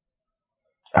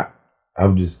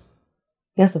 I'm just.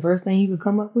 That's the first thing you could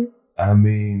come up with? I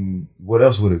mean, what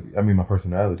else would it be? I mean, my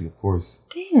personality, of course.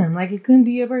 Damn, like it couldn't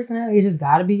be your personality. It just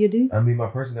gotta be your dude. I mean, my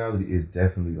personality is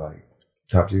definitely like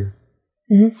top tier.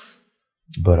 Mm-hmm.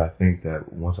 But I think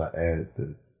that once I add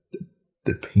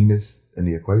the penis in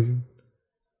the equation.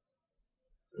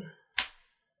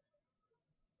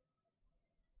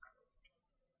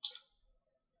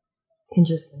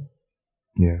 Interesting.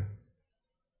 Yeah.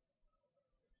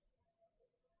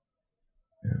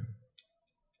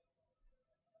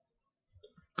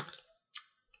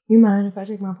 You mind if I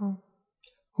check my phone?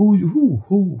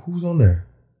 Who's on there?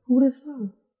 Who this for?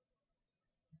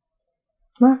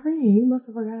 My friend. You must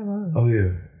have forgot about her. Oh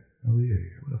yeah. What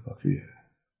the fuck? Yeah.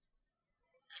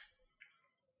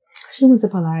 She went to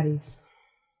Pilates.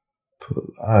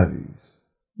 Pilates.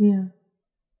 Yeah.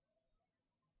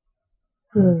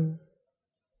 Huh.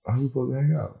 How we supposed to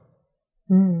hang out?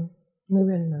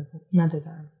 Maybe another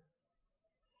time.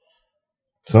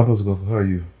 So I'm supposed to go for her,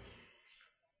 you?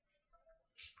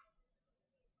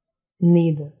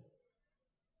 Neither.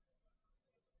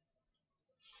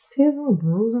 See this little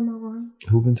bruise on my arm?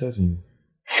 Who been touching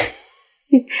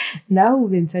you? Now who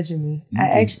been touching me? I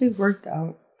actually worked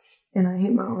out and I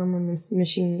hit my arm on this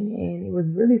machine and it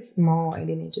was really small and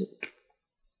then it just...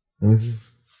 Let me see.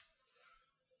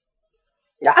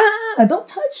 Don't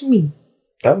touch me.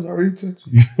 I was already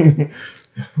touching you. I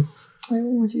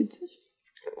don't want you to touch me.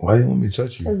 Why do you want me to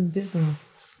touch you? That's business.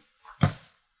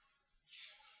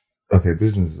 Okay,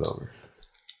 business is over.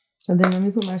 So then let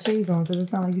me put my shades on because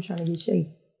it's not like you're trying to get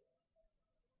shade.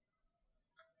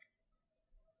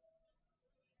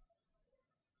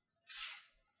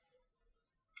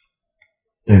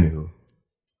 Anywho.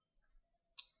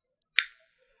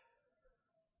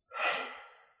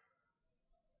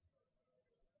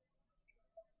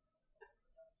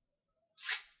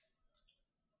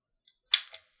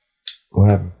 What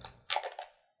happened?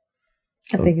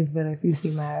 I think it's better if you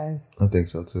see my eyes. I think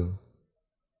so too.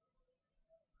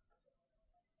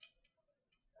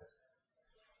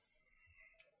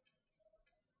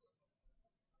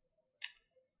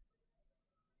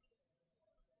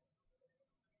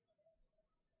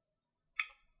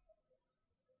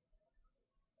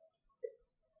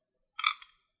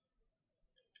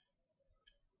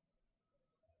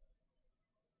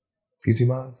 Can you see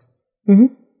my eyes? Mm-hmm.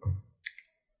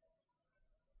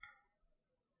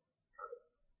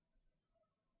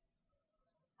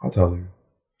 How tall are you?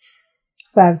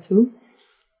 5'2".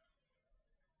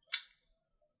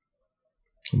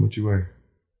 How much you weigh?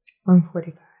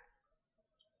 145.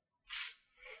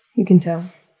 You can tell.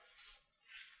 I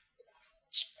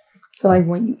feel like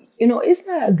when you know, it's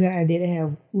not a good idea to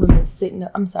have women sitting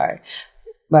up. I'm sorry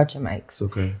about your mics. It's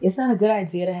okay. It's not a good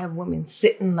idea to have women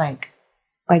sitting like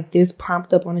this,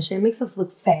 propped up on the chair. It makes us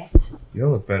look fat. You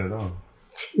don't look fat at all.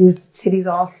 Titties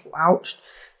all slouched.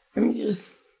 Let me just...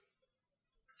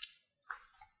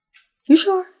 You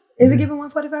sure? Is it giving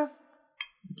 145?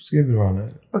 Just give it around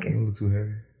that. Okay. You don't look too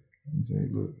heavy. I'm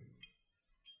saying, look.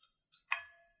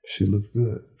 Shit looks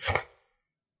good.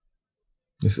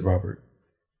 Mr. Robert.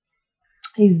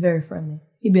 He's very friendly.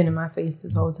 He's been in my face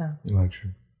this whole time. He likes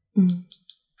you.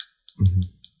 Mm-hmm. Mm-hmm.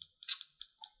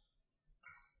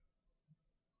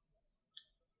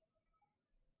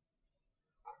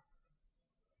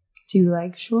 Do you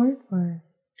like short or?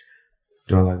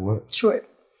 Do I like what? Short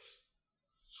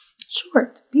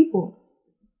people.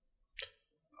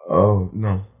 Oh,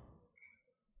 no.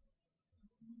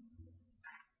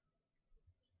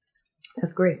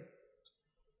 That's great.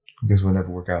 I guess we'll never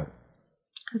work out.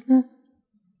 That's not.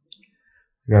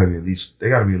 They gotta be at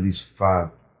least 5'3"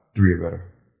 or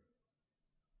better.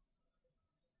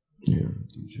 Yeah,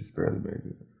 you just barely made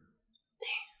it.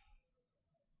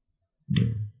 Damn.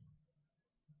 Yeah.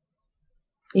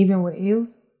 Even with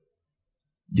heels?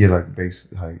 Yeah, like base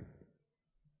height.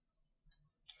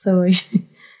 So,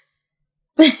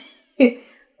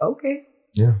 okay.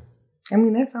 Yeah. I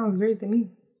mean, that sounds great to me.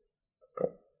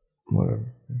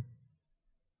 Whatever. Yeah.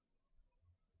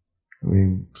 I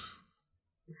mean,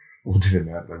 what did it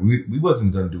matter? Like we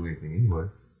wasn't gonna do anything anyway.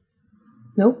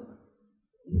 Nope.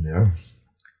 Yeah.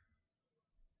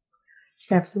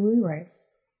 Absolutely right.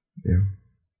 Yeah.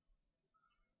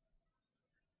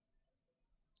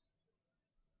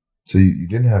 So you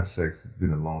didn't have sex. It's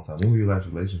been a long time. When was your last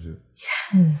relationship?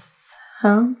 Yes.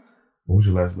 Huh? When was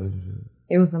your last relationship?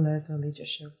 It was the last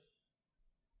relationship.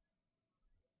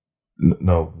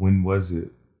 No, when was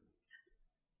it?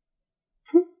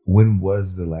 When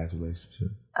was the last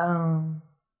relationship? A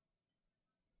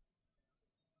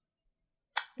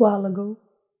while ago.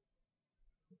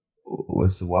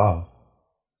 What's a while?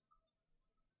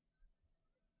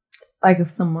 Like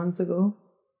some months ago.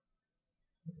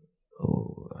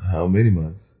 Oh, how many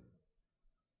months?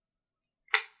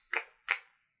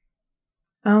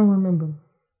 I don't remember.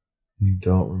 You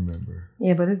don't remember?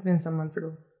 Yeah, but it's been some months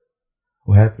ago.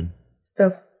 What happened?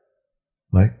 Stuff.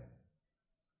 Like?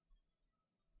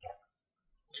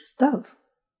 Just stuff.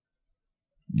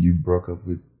 You broke up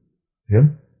with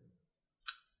him?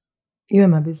 You're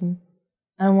in my business.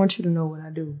 I don't want you to know what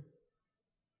I do.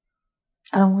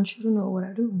 I don't want you to know what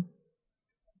I do.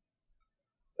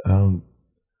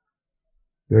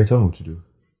 You already told me what you do.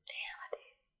 Damn, I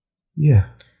did. Yeah.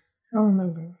 I don't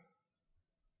remember.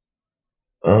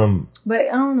 But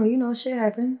I don't know, you know, shit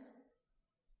happens.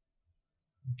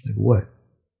 Like what?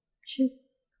 Shit.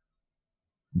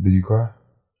 Did you cry?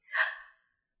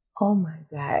 Oh my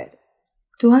God.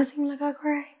 Do I seem like I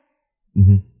cry?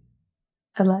 Mm-hmm.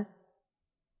 A lot?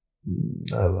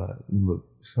 Not a lot. You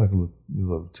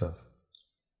look tough.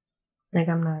 Like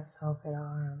I'm not soft at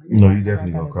all. Like, No, you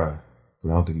definitely gonna cry.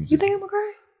 But I don't think you just... You think I'm gonna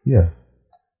cry? Yeah.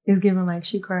 It's giving like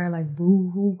she cried, like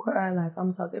boo-hoo cry. Like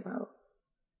I'm talking about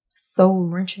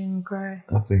soul-wrenching cry.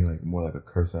 I think like more like a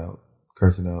cursing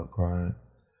out, crying.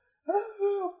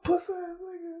 Oh, pussy ass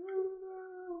nigga.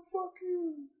 Fuck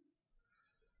you.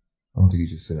 I don't think you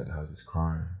just sit at the house just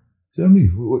crying. Tell me,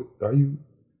 what are you?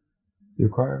 You a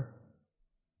crier?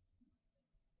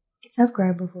 I've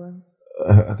cried before.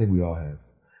 I think we all have.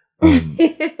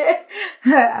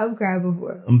 I've cried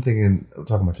before. I'm talking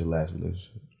about your last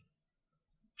relationship.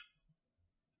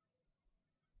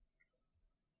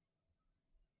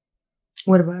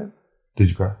 What about it? Did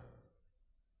you cry?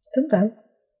 Sometimes.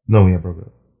 No, we ain't broke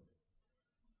up.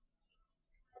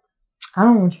 I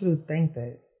don't want you to think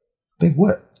that. Think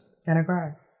what? That I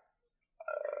cried.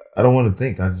 I don't want to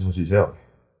think. I just want you to tell me.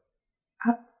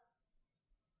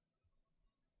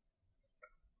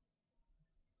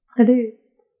 I did.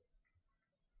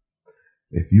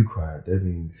 If you cried, that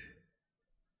means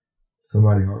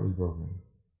somebody's heart was broken.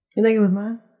 You think it was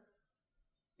mine?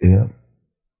 Yeah.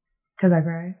 Because I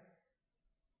cried?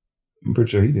 I'm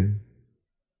pretty sure he didn't.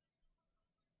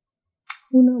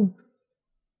 Who knows?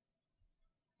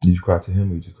 Did you cry to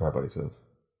him or you just cry by yourself?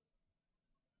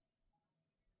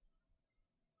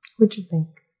 What you think?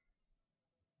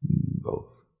 Both.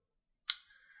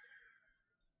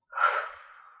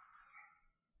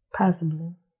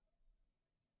 Possibly.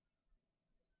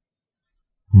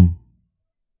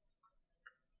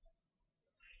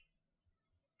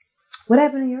 What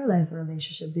happened in your last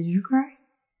relationship? Did you cry?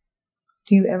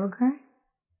 Do you ever cry?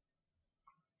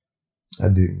 I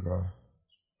didn't cry.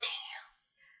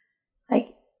 Damn. Like,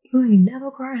 you ain't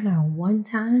never cried not one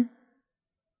time?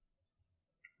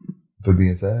 For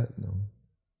being sad? No.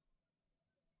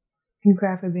 You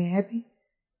cry for being happy?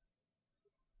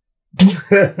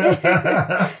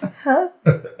 Huh?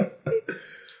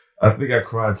 I think I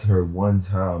cried to her one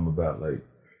time about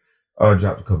I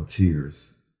dropped a couple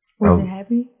tears. Was it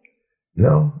happy?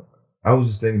 No. I was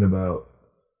just thinking about,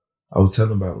 I was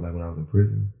telling about when I was in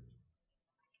prison.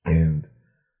 And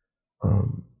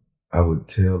I would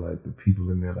tell the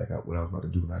people in there what I was about to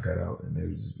do when I got out, and they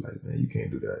were just like, "Man, you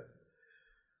can't do that."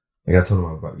 Like I told them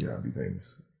I was about to get out and be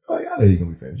famous. Like, I know you're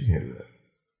gonna be famous. You can't do that.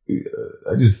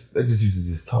 I just used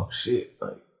to just talk shit,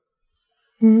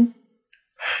 and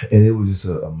it was just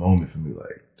a moment for me,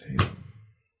 damn,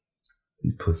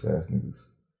 these puss ass niggas.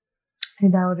 They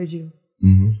doubted you.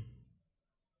 Mm-hmm.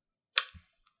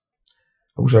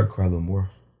 I wish I could cry a little more.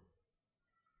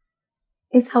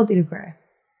 It's healthy to cry.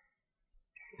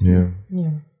 Yeah.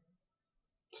 Yeah.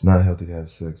 It's not healthy to have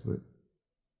sex, but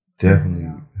definitely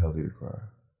healthy to cry.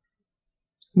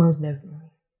 Most definitely.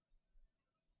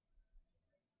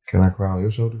 Can I cry on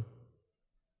your shoulder?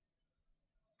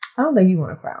 I don't think you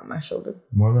want to cry on my shoulder.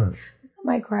 Why not? I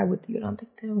might cry with you. I don't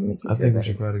think that will make you feel think better. we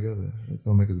should cry together. It's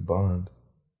gonna make us bond.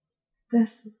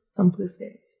 That's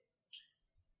simplistic.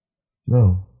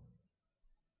 No.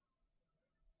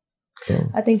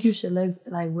 I think you should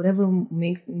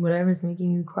whatever's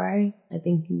making you cry, I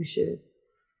think you should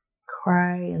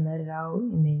cry and let it out,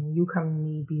 and then when you come to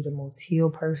me, be the most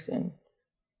healed person.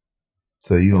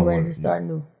 So you don't ready want to start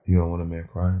new. You don't want a man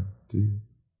crying, do you?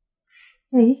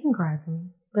 Yeah, he can cry to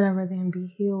me. But I'd rather him be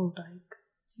healed, like,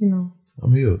 you know.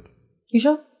 I'm healed. You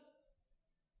sure?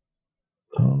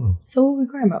 I don't know. So what are we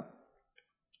crying about?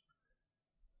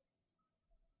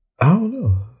 I don't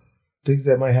know. Things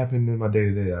that might happen in my day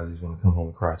to day, I just want to come home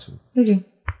and cry to. Okay.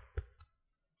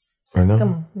 Right now?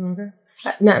 Come on. You want to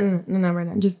cry? No, not right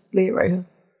now. Just lay it right here.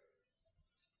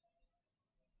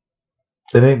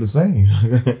 It ain't the same.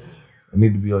 I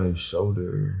need to be on your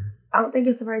shoulder. I don't think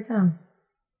it's the right time.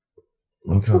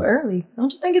 Okay. Too early.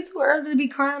 Don't you think it's too early to be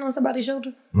crying on somebody's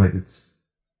shoulder? Like it's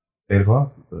 8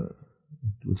 o'clock.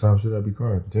 What time should I be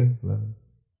crying? 10? 11?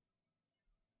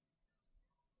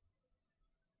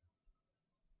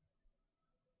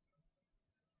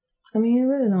 I mean, it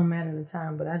really don't matter the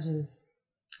time, but I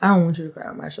don't want you to cry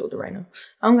on my shoulder right now.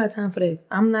 I don't got time for that.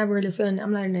 I'm not really feeling it.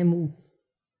 I'm not in that mood.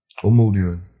 What mood you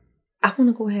in? I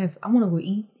want to go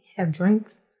eat, have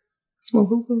drinks, smoke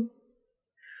hookah.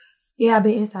 Yeah, I've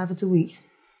been inside for 2 weeks.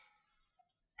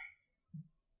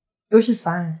 Which is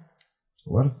fine.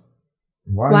 What?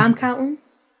 Why I'm counting?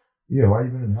 Yeah, why you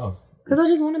been in the house? Because I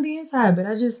just want to be inside, but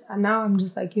now I'm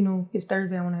just like, it's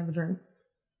Thursday, I want to have a drink.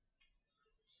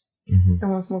 Mm-hmm. I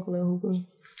want to smoke a little hookah.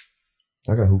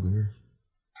 I got hookah here.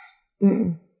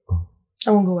 Mm-mm. Oh.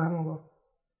 I won't go where I won't go.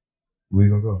 Where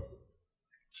you gonna go?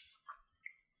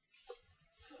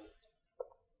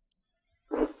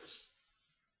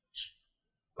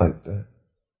 Like that.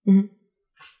 Mm-hmm.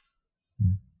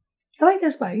 I like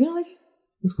that spot. You don't like it?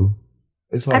 It's cool.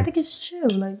 It's like I think it's chill.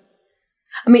 Like,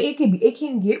 I mean, it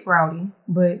can get rowdy,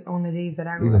 but on the days that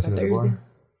I go, like a Thursday,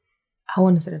 I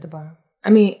want to sit at the bar. I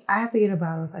mean, I have to get a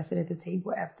bottle if I sit at the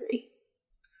table after 8.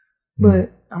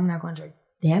 But I'm not going to drink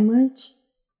that much.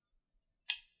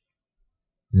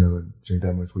 You know, drink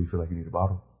that much where you feel like you need a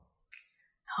bottle?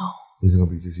 No. Is it going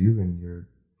to be just you and your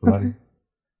Pilates? Okay.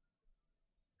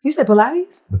 You said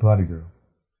Pilates? The Pilates girl.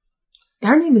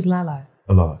 Her name is Lala.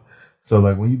 A lot. So,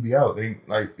 like, when you be out, you're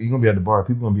going to be at the bar,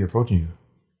 people going to be approaching you.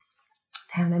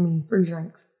 Damn, that means free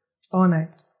drinks all night.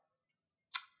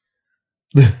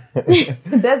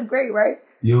 That's great, right?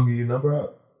 You don't get your number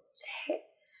out?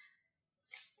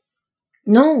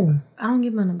 No, I don't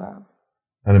get my number out.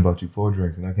 I done bought you 4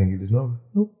 drinks and I can't get this number.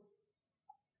 Nope.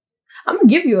 I'm going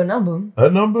to give you a number. A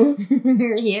number?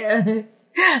 Yeah.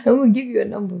 I'm going to give you a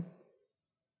number.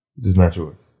 It's not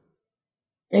yours.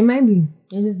 It may be.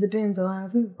 It just depends on how I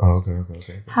feel. Oh,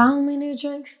 okay. How many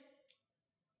drinks?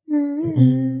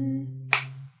 Mm-hmm.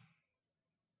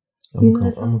 I'm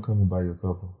going to come and buy you a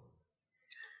couple.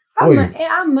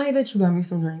 I might let you buy me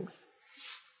some drinks.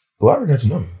 Well, I already got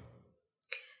your number.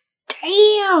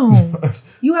 Damn!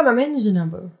 You got my manager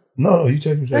number. No, you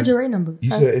checked me. Got your rate number.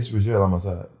 You said it's Rajel on my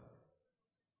side.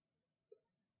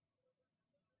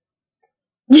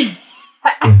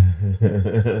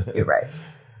 You're right.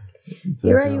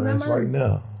 You're right. You got mine right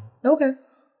now. Okay.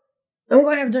 I'm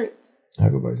going to have drinks. I'll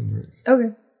go buy some drinks.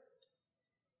 Okay.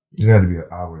 It's going to have to be an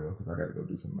hour, though, because I got to go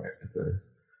do some I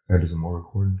got to do some more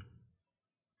recording.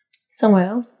 Somewhere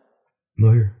else?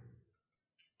 No, here.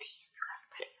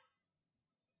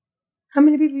 How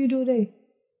many people you do a day?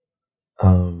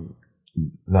 No,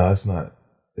 it's not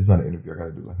an interview. I got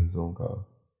to do like a Zoom call.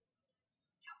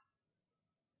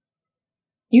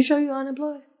 You sure you're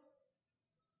unemployed?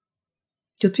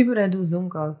 Because people that do Zoom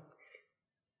calls,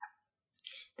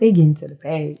 they get into the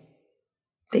bag.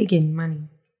 They getting money.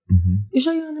 Mm-hmm. You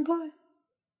sure you're unemployed?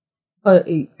 Or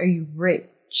are you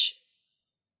rich?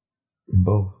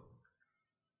 Both.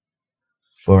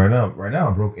 So right now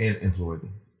I'm broke and employed.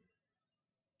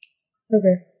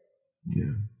 Okay.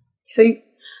 Yeah.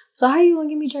 So how you gonna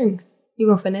give me drinks? You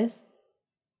gonna finesse?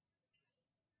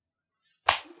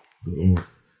 I'm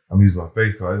gonna use my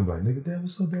face card. I'm like, nigga, damn,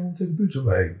 what's up? I want to take a picture. I'm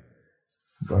like, hey,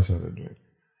 buy shot that drink.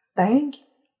 Thank you.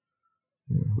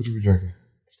 Yeah, what you be drinking?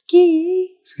 Ski.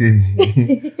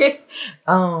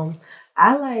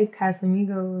 I like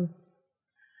Casamigos.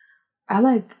 I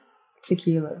like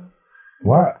tequila.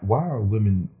 Why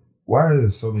are there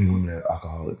so many women that are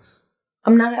alcoholics?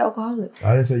 I'm not an alcoholic.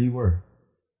 I didn't say you were.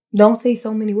 Don't say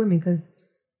so many women, because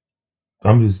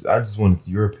I just wanted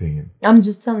your opinion. I'm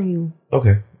just telling you.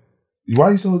 Okay. Why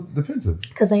are you so defensive?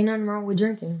 Because ain't nothing wrong with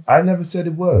drinking. I never said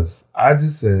it was. I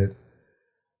just said,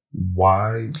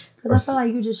 why? Because I feel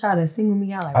like you just try to single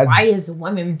me out. Like, why are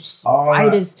women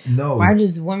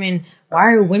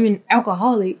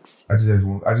alcoholics? I just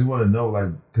want to know, like,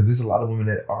 because there's a lot of women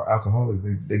that are alcoholics.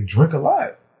 They drink a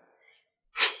lot.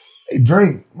 They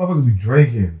drink. Motherfuckers be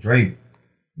drinking. Drink.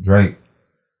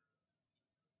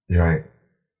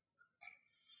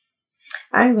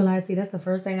 I ain't gonna lie to you. That's the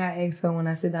first thing I ask for when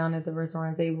I sit down at the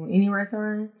restaurant table. Any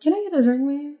restaurant, can I get a drink,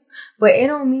 man? But it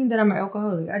don't mean that I'm an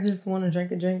alcoholic. I just want to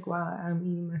drink a drink while I'm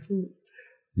eating my food.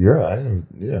 Yeah, I didn't.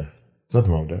 Yeah, there's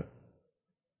nothing wrong with that.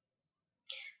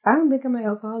 I don't think I'm an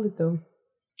alcoholic though.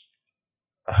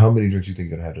 How many drinks you think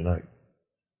you're gonna have tonight?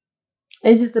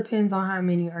 It just depends on how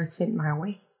many are sent my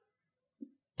way.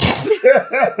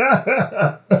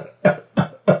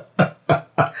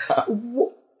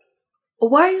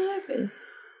 Why are you laughing?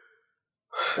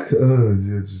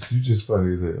 You just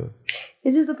funny as hell.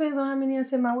 It just depends on how many are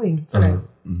sent my way tonight.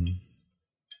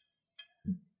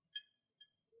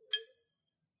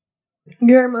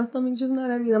 You heard my stomach just now.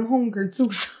 That means I'm hungry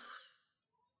too.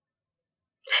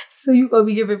 So you gonna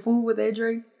be giving food with that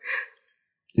drink?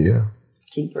 Yeah.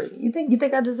 G3. You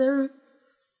think I deserve it?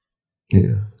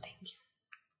 Yeah. Thank you.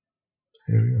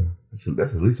 Hell yeah.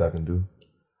 That's the least I can do.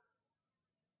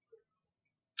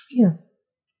 Yeah.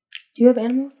 Do you have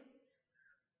animals?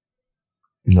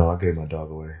 No, I gave my dog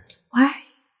away. Why?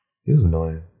 He was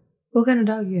annoying. What kind of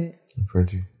dog you had? A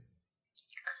Frenchie.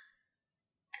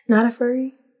 Not a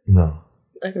furry? No.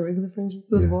 Like a regular Frenchie?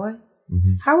 He was a boy?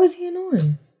 Mm-hmm. How was he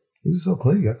annoying? He was so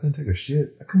clingy. I couldn't take a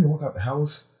shit. I couldn't walk out the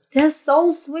house. That's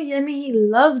so sweet. I mean, he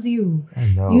loves you. I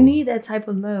know. You need that type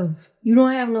of love. You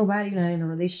don't have nobody, you're not in a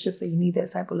relationship, so you need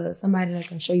that type of love. Somebody that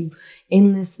can show you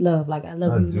endless love. Like, I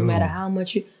love you no matter how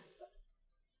much you...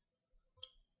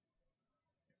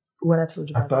 What I told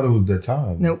you about. I thought it was that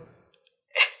time. Nope.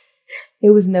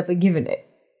 It was never given it.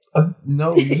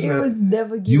 No, you it was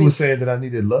never given. You were saying that I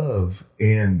needed love,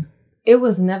 and... It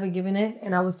was never given it,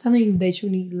 and I was telling you that you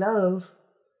need love.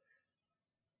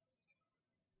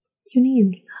 You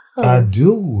need love. I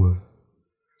do.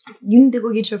 You need to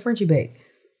go get your Frenchie back.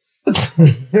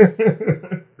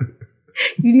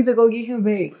 You need to go get him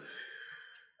back.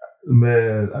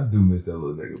 Man, I do miss that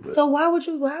little nigga. But so why would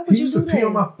you do that? He used to pee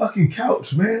on my fucking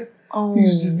couch, man. Oh. He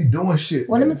used to just be doing shit.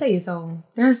 Well, man. let me tell you, so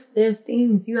there's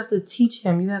things you have to teach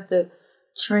him. You have to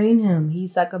train him.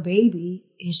 He's like a baby.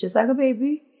 He's just like a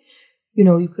baby. You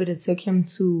know, you could have took him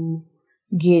to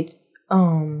get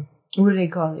what do they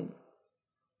call it?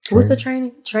 What's the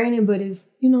training? Training, but it's,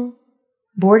 you know,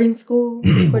 boarding school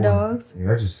for dogs.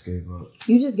 Yeah, I just gave up.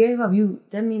 You just gave up.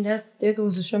 That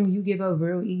goes to show me you give up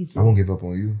real easy. I won't give up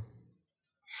on you.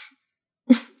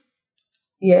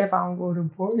 Yeah, if I don't go to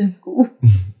boarding school.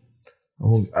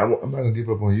 I'm not gonna give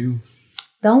up on you.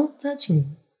 Don't touch me.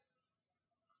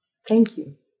 Thank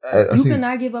you. You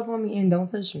cannot give up on me and don't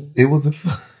touch me. It was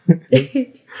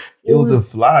it was a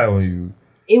fly on you.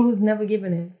 It was never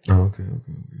given in. Oh, okay.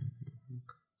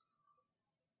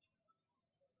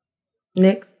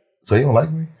 Next. So you don't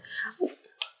like me?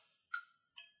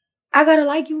 I gotta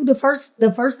like you the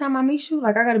first time I meet you.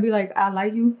 Like, I gotta be like, I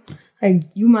like you. Like,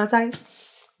 you my type.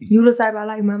 You the type I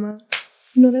like, mama.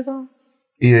 You know that song?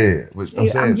 Yeah, but I'm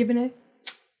saying, I'm giving it.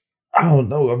 I don't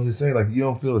know. I'm just saying, like, you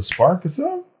don't feel a spark or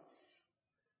something?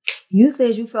 You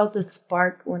said you felt the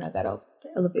spark when I got off the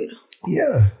elevator.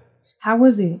 Yeah. How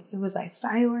was it? It was like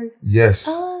fireworks? Yes.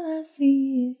 All I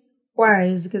see is... Why?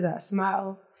 Is it because I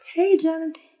smiled? Hey,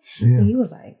 Jonathan. Yeah. And he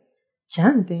was like,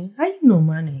 Jonathan, how you know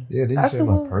my name? Yeah, didn't you say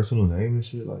my personal name and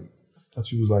shit? Like, I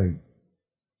thought you was like,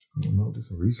 I don't know, did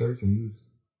some research and you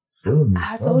was feeling me.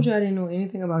 I told you I didn't know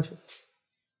anything about you.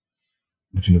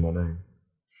 But you knew my name.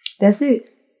 That's it.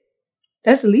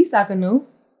 That's the least I can know.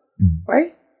 Mm.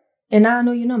 Right? And now I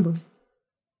know your number.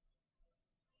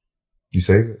 You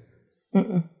save it?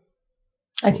 Mm-mm.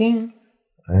 I can.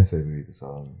 I ain't save it either,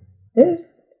 so... Yeah.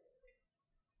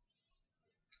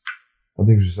 I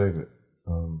think you should save it.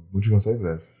 What you gonna save it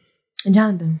as?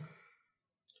 Jonathan.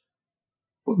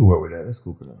 We can work with that. That's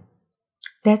cool for now.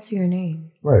 That's your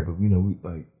name. Right, but you know, we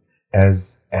like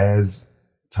as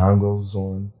time goes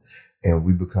on and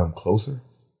we become closer.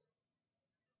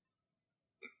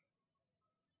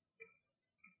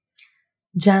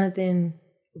 Jonathan,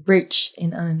 rich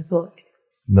and unemployed.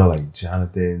 No, like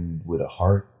Jonathan with a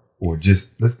heart, or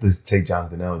let's just take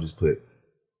Jonathan out and just put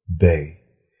Bay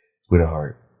with a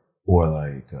heart, or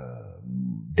like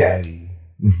Daddy.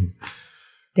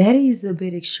 Daddy is a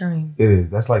bit extreme. It is.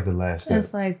 That's like the last step.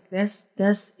 That's like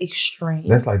that's extreme.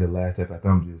 That's like the last step. Like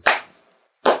I'm just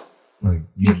like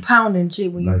you pounding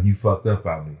shit when you fucked up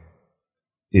out me.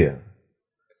 Yeah.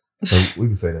 So we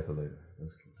can say that for later.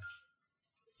 That's cool.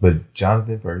 But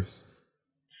Jonathan first.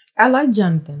 I like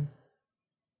Jonathan.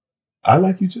 I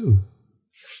like you too.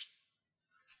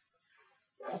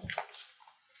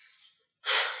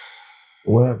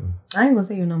 What happened? I ain't gonna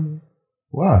say your number.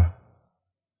 Why?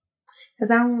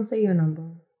 Because I don't want to say your number.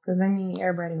 Because I mean,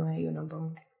 everybody gonna have your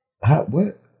number. How?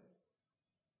 What?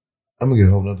 I'm gonna get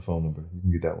a whole nother phone number. You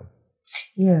can get that one.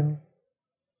 Yeah.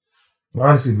 I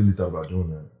honestly really thought about doing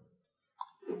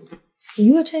that.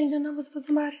 You would change your numbers for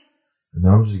somebody? And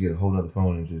now I'm just get a whole other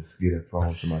phone and just get a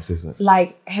phone to my assistant.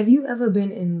 Like, have you ever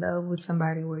been in love with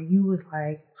somebody where you was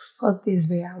like, fuck this,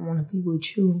 babe, I want to be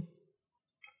with you.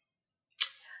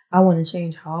 I want to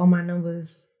change all my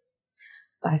numbers.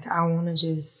 Like, I want to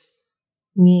just,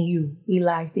 me and you, be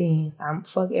locked in. I'm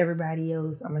fuck everybody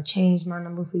else. I'm going to change my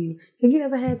number for you. Have you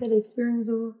ever had that experience,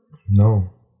 or? No.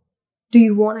 Do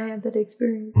you want to have that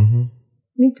experience? Mm-hmm.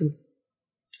 Me too.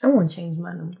 I want to change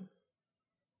my number.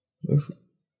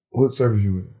 What service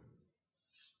you with?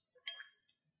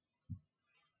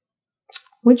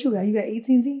 What you got? You got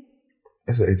AT&T?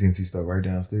 That's an AT&T store right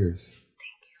downstairs.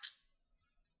 Thank you.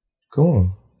 Come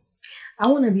on. I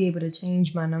want to be able to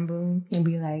change my number and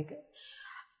be like,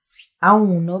 I don't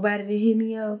want nobody to hit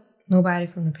me up. Nobody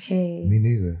from the past. Me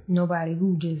neither. Nobody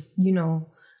who just,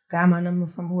 got my number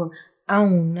from whoever. I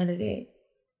don't want none of that.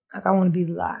 Like, I want to be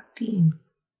locked in.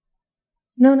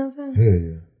 You know what I'm saying? Hell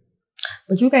yeah.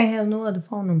 But you can't have no other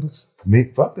phone numbers.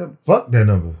 Fuck that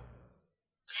number.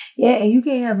 Yeah, and you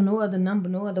can't have no other number,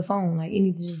 no other phone. Like, it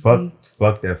needs to just be.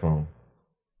 Fuck that phone.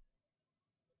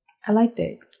 I like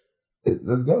that.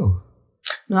 Let's go.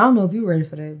 No, I don't know if you're ready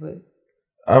for that, but.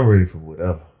 I'm ready for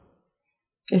whatever.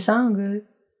 It sounds good.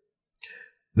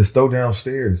 The store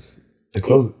downstairs. It's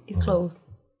closed. It's closed.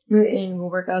 It ain't gonna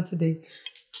work out today.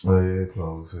 Oh, yeah, it's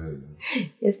closed.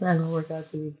 It's not gonna work out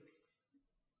today.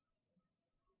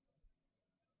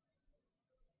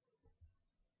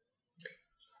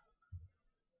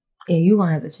 Yeah, you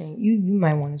gonna have to change. You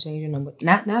might want to change your number.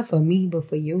 Not for me, but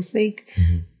for your sake.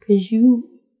 Cause you.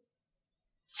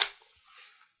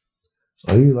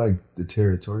 Are you like the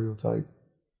territorial type?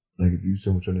 Like if you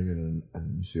sit with your nigga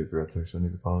and you see a girl text your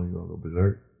nigga phone, you gonna go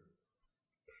berserk?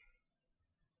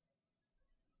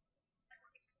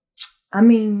 I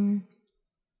mean,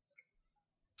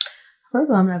 first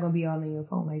of all, I'm not gonna be all in your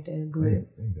phone like that. But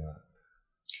thank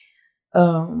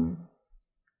God.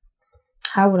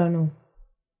 How would I know?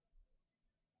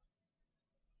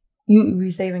 You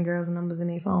be saving girls' numbers in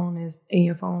their phone in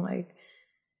your phone, like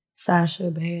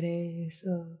Sasha, badass,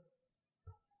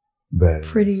 badass,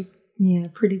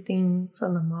 pretty thing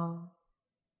from the mall.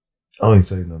 I don't even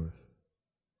save numbers.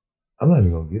 I'm not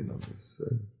even gonna get numbers. So.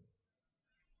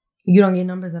 You don't get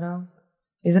numbers at all?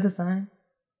 Is it a sign?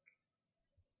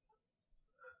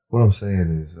 What I'm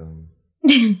saying is,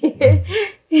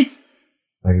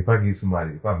 like if I beat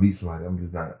somebody, I'm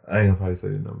just not. I ain't gonna probably say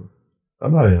the number.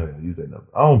 I'm not even gonna use that number.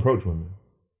 I don't approach women.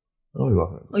 I don't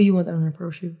walk like that. Oh, you want them to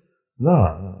approach you?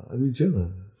 Nah, I be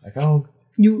chilling. Like I don't.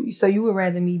 So you would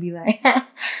rather me be like,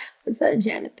 "What's up,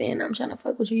 Jonathan? I'm trying to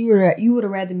fuck with you." You would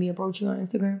have rather me approach you on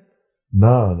Instagram?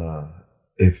 Nah.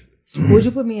 If would you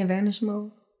put me in vanish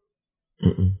mode?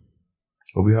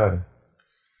 What we hiding?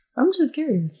 I'm just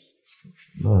curious.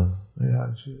 Nah, I ain't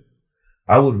hiding shit.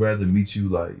 I would rather meet you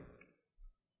like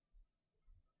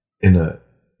in a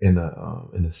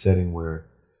setting where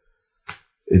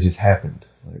it just happened.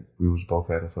 Like we was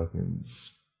both at a fucking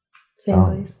same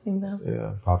place, same time.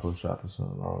 Yeah, pop-up shop or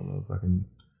something. I don't know if I can.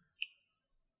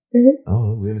 Mm-hmm. I don't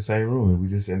know. We're in the same room and we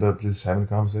just end up just having a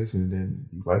conversation and then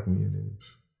you like me and then.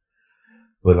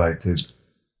 But like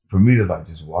for me to like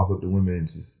just walk up to women and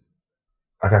just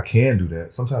like I can do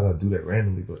that. Sometimes I do that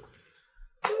randomly, but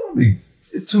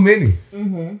it's too many.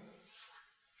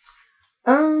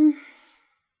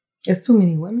 It's too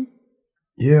many women.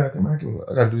 Yeah, I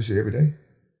gotta do this shit every day.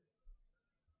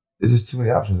 There's just too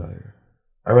many options out here.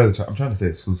 I'm trying to stay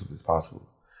exclusive as possible.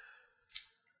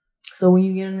 So when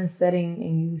you get in a setting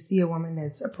and you see a woman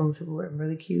that's approachable and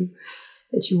really cute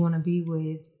that you want to be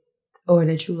with or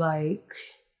that you like,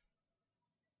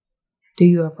 do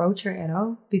you approach her at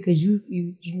all? Because you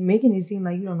making it seem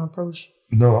like you don't approach.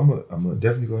 No, I'm gonna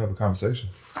definitely go have a conversation.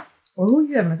 Well, who are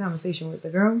you having a conversation with? The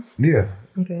girl? Yeah.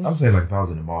 Okay. I'm saying like if I was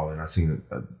in the mall and I seen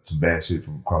some bad shit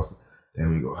from across the,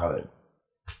 then we go holler at her.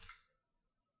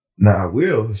 Now I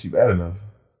will if she bad enough,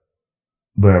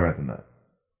 but I'd rather not.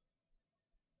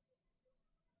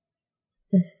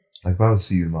 Like if I was to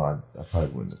see you in the mall, I probably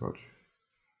wouldn't approach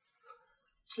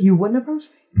you. You wouldn't approach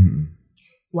me? Mm-mm.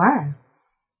 Why?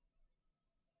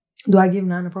 Do I give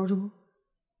non-approachable?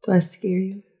 Do I scare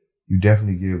you? You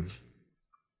definitely give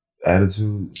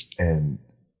attitude, and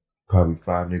probably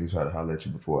 5 niggas tried to holler at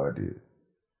you before I did.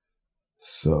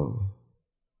 So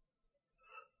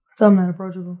I'm not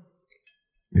approachable?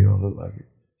 You don't look like it.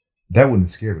 That wouldn't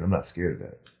scare me. I'm not scared of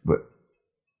that. But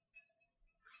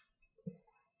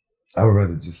I would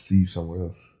rather just see you somewhere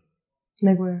else.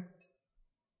 Like where?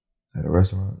 At a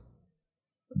restaurant.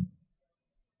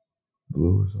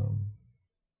 Blue or something.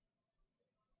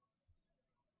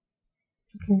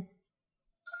 Okay.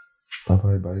 I'll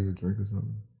probably buy you a drink or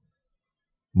something.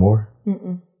 More?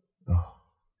 Mm-mm. Oh.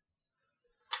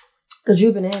 Because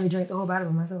you've been having me drink the whole bottle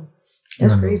of myself.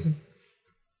 That's crazy.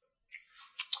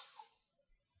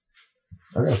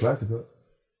 I got a plastic cup.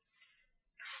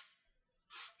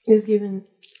 It's giving.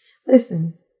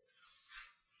 Listen,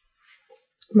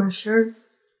 my shirt.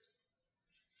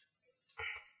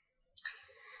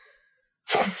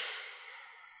 So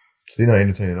you're not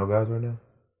entertaining no guys right now?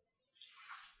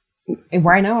 And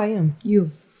right now I am.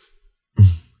 You.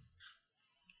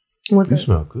 What's You that?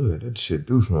 smell good. That shit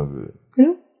do smell good. You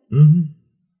know? Mm-hmm.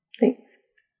 Thanks.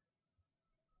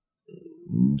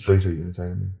 So you say you're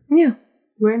entertaining me? Yeah.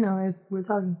 Right now, as we're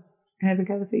talking, having a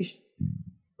conversation.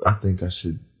 I think I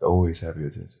should always have your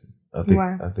attention.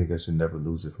 Why? I think I should never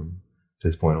lose it from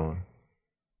this point on.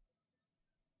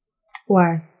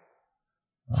 Why?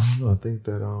 I don't know. I think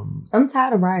that I'm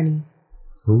tired of riding.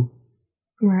 Who?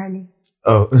 Riding.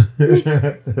 Oh. I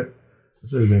said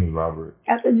his name was Robert.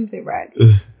 I thought you said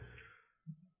riding.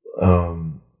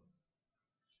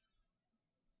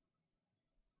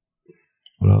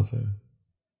 What else?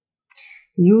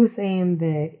 You were saying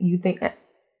that you think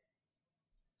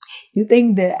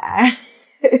that I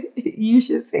you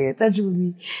should stay in touch with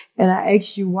me, and I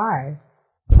asked you why.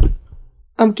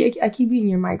 I keep eating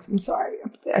your mics. I'm sorry.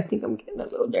 I think I'm getting a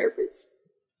little nervous.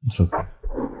 It's okay.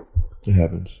 It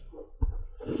happens.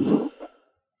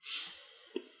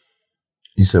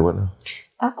 You said what now?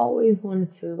 I always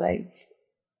wanted to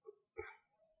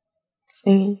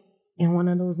sing in one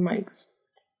of those mics.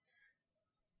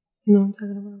 You know what I'm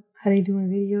talking about? How they do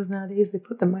in videos nowadays, they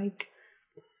put the mic.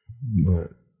 But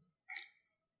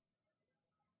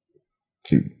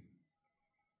okay.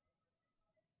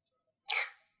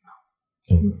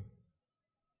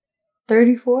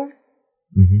 34?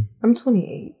 Mm-hmm. I'm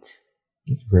 28.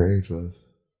 It's a great age for us.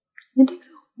 You think so?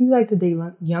 You like to date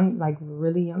young,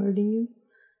 really younger than you?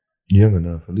 Young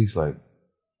enough, at least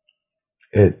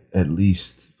at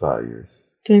least 5 years.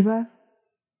 25?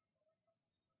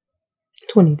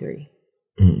 23.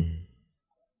 Mm-mm.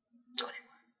 21.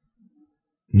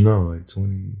 No,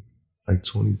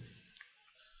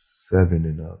 27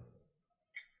 and up.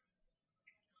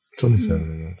 27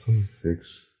 and up,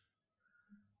 26.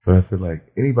 But I feel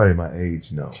like anybody my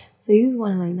age, no. So you was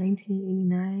born in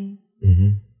 1989?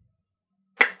 Mm-hmm.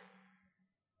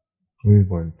 We was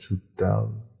born in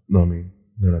 2000. No,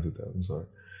 not 2000, I'm sorry.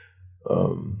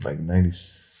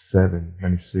 97,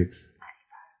 96,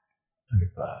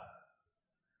 95.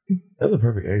 That's a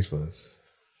perfect age for us.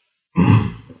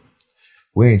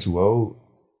 We ain't too old.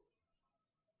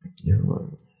 You know what?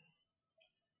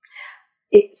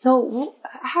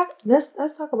 Let's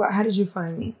talk about how did you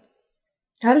find me?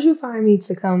 How did you find me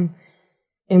to come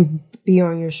and be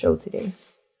on your show today?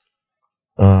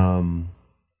 I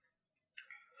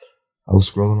was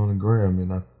scrolling on the gram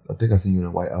and I think I seen you in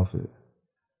a white outfit.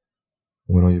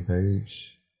 I went on your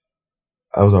page.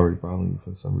 I was already following you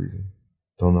for some reason.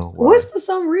 Don't know why. What's the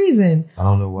some reason? I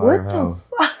don't know why what or how.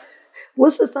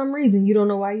 What's the some reason? You don't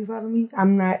know why you follow me?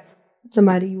 I'm not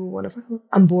somebody you would want to follow.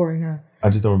 I'm boring, huh? I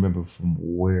just don't remember from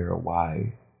where or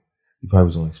why. You probably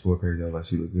was on the Explore page. I was like,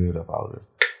 she looked good. I followed her.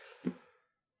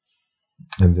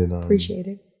 And then appreciate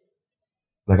it.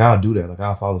 I'll do that.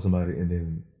 I'll follow somebody and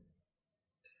then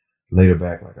later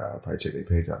back, I'll probably check their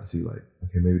page out to see okay,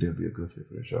 maybe they'll be a good fit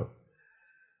for the show.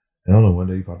 And I don't know, one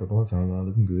day you popped up on the timeline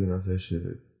looking good and I said, shit,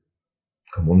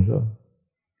 come on the show.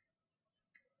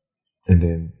 And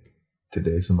then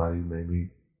today somebody made me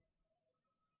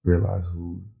realize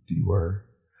who you were.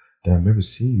 Then I remember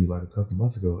seeing you a couple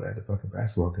months ago at the fucking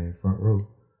basketball game, front row.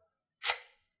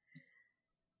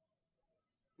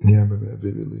 Yeah, I remember that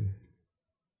vividly.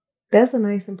 That's a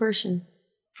nice impression.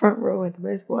 Front row at the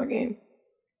basketball game.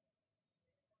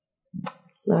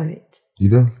 Love it.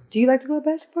 You do? Do you like to go to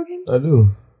basketball games? I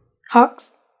do.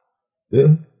 Hawks?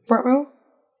 Yeah. Front row?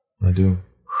 I do.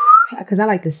 Because I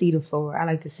like to see the floor. I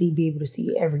like to be able to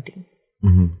see everything.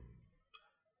 Mm-hmm.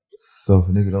 So if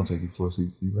a nigga don't take you floor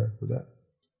seats, you right for that?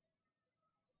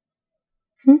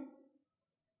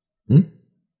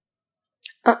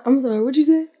 I'm sorry, what'd you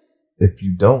say? If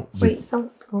you don't... Wait, I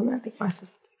think my sister.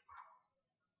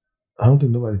 I don't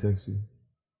think nobody takes you.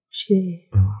 Shit.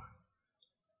 Oh.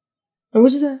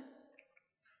 What'd you say?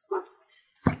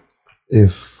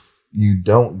 If you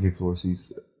don't get floor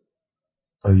seats,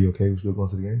 are you okay with still going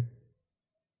to the game?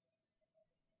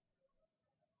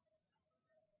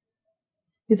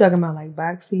 You talking about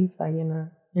box seats,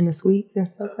 in the suites and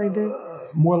stuff like that?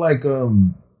 More like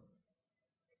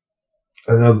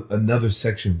another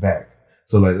section back.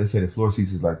 So let's say the floor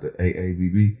seats is the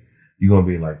AABB, you're gonna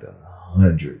be in the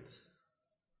hundreds.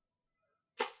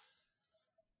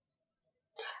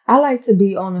 I like to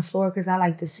be on the floor because I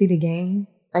like to see the game.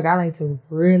 I like to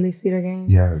really see the game.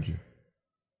 Yeah, I heard you.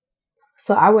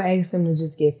 So I would ask them to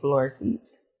just get floor seats.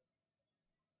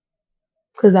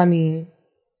 Because, I mean,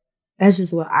 that's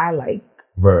just what I like.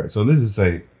 Right. So let's just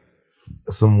say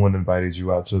someone invited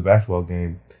you out to a basketball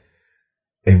game,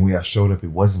 and when I showed up,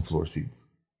 it wasn't floor seats.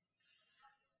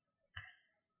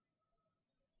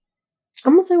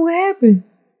 I'm going to say, what happened?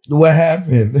 What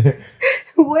happened?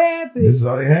 What happened? This is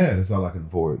all they had. That's all I could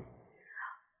afford.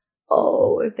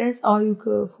 Oh, if that's all you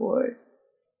could afford,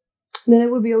 then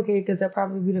it would be okay, because that'll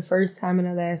probably be the first time and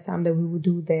the last time that we would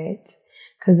do that.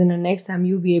 Because then the next time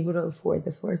you'll be able to afford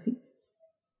the floor seats.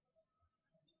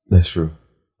 That's true.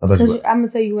 Because I'm going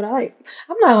to tell you what I like.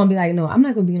 I'm not going to be like, no, I'm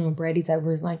not going to be no bratty type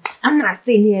person. Like, I'm not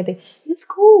sitting here. It's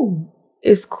cool.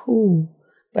 It's cool.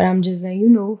 But I'm just saying, you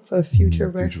know, for future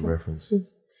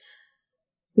references.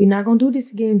 We're not going to do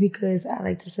this again because I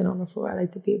like to sit on the floor. I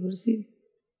like to be able to see.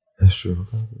 That's true.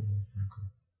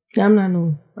 Okay. I'm not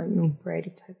no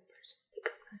bratty type of person.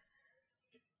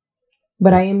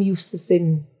 But I am used to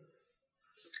sitting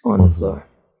on the floor.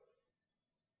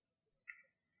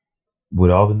 Would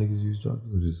all the niggas use drugs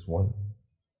or just one?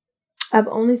 I've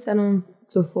only sat on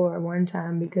the floor one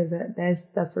time because that's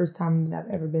the first time that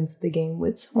I've ever been to the game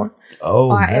with someone.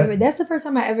 Oh, that's the first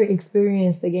time I ever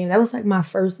experienced the game. That was like my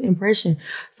first impression.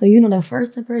 So, you know, the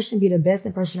first impression be the best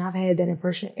impression. I've had that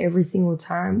impression every single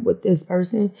time with this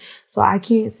person. So I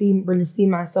can't really see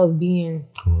myself being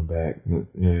going back.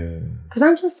 Yeah. Because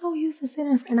I'm just so used to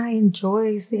sitting in front, and I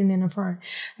enjoy sitting in the front.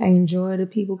 I enjoy the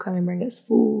people come and bring us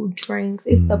food, drinks.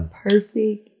 It's the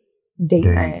perfect date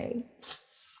night.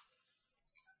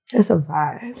 It's a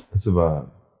vibe. It's a vibe.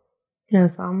 Yeah,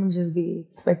 so I'm going to just be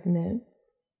expecting that.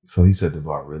 So he set the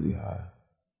bar really high.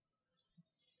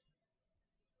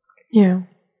 Yeah.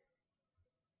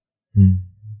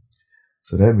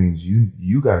 So that means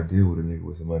you got to deal with a nigga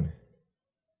with some money.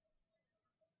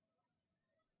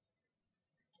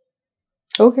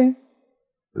 Okay.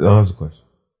 That was the question.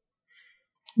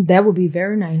 That would be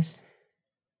very nice.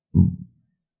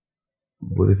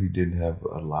 What if you didn't have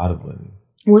a lot of money?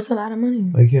 What's a lot of money?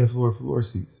 Like, you can't afford floor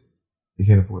seats. You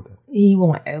can't afford that. You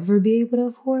won't ever be able to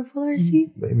afford floor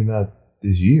seats? Maybe not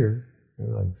this year.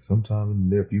 Like sometime in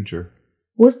the near future.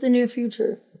 What's the near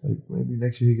future? Like maybe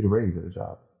next year he get a raise at a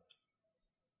job.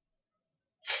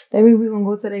 That means we're going to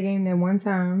go to that game that one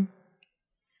time.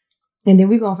 And then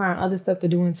we're going to find other stuff to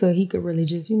do until he could really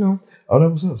just, you know. Oh,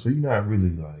 that was up. So you're not really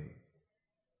like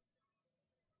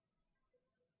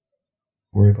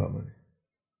worried about money.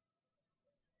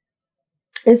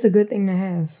 It's a good thing to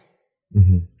have.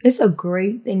 Mm-hmm. It's a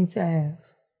great thing to have.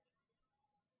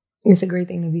 It's a great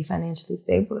thing to be financially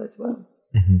stable as well.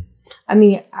 Mm-hmm. I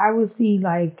mean, I would see,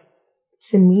 like,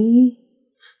 to me,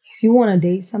 if you want to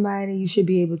date somebody, you should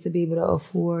be able to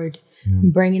afford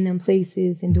bringing them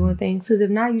places and doing things. Because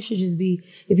if not, you should just be,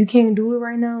 if you can't do it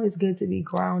right now, it's good to be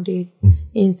grounded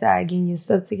inside, getting your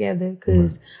stuff together.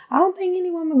 Because I don't think any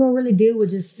woman going to really deal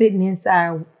with just sitting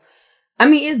inside. I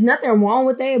mean, it's nothing wrong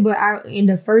with that, but in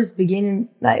the first beginning,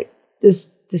 like the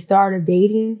start of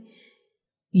dating,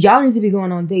 y'all need to be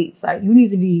going on dates. Like, you need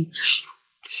to be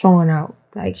showing out,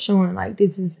 like showing like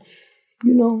this is,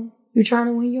 you know, you're trying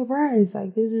to win your prize.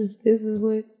 Like this is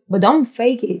what, but don't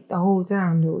fake it the whole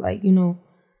time though. Like, you know,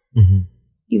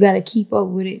 you got to keep up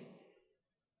with it.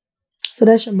 So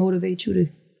that should motivate you to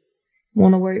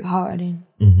want to work hard and,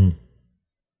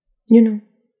 you know.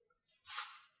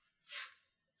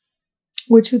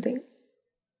 What you think?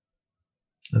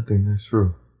 I think that's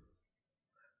true.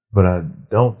 But I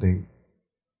don't think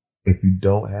if you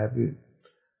don't have it,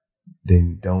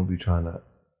 then don't be trying to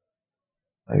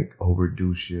like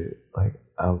overdo shit. Like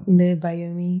live by your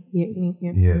means.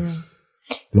 Yes.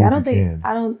 Yeah,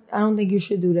 I don't think you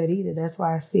should do that either. That's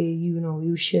why I said, you know,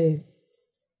 you should.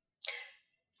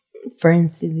 For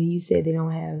instance, you said they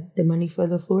don't have the money for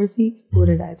the floor seats. What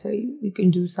did I tell you? You can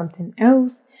do something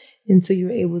else until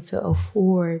you're able to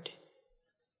afford.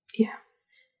 Yeah.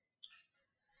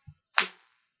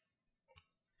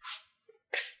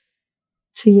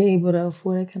 Till you're able to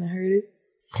afford, I kind of heard it.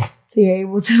 Till you're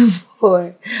able to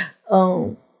afford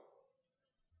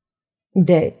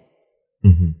that.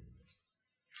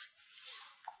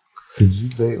 Did you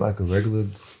date like a regular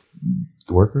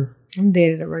worker? I'm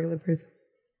dated a regular person.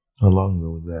 How long ago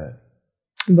was that?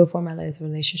 Before my last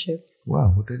relationship.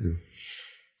 Wow, what they do?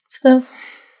 Stuff.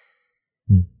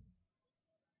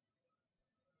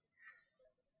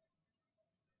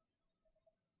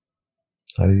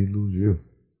 How did he lose you?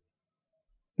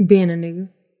 Being a nigga.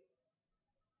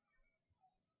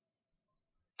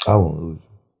 I won't lose you.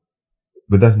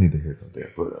 But that's neither here nor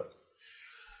there. But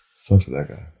sucks for that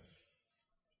guy.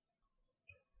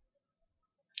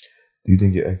 Do you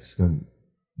think your ex gonna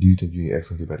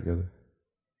get back together?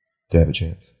 to have a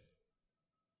chance?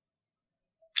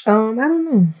 I don't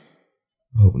know.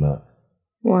 I hope not.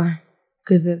 Why?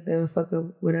 Because they'll fuck up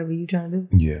whatever you trying to do.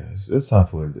 Yeah, it's time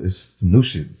for it. It's some new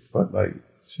shit. But like,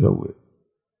 shit over with.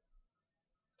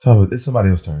 It's somebody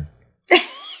else's turn.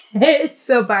 It's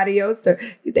somebody else's turn.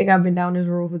 You think I've been down this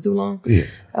road for too long? Yeah.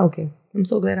 Okay. I'm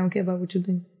so glad I don't care about what you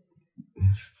think.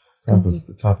 It's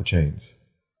time for change.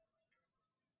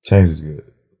 Change is good.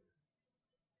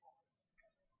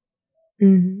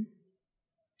 Mm-hmm.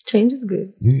 Change is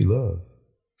good. You need love.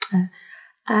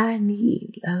 I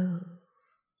need love.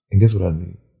 And guess what I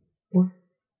need? What?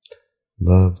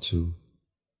 Love too.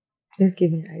 It's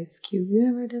giving Ice Cube. You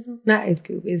ever heard that song? Not Ice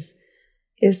Cube. It's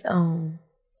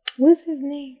what's his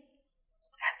name?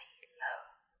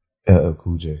 I need love.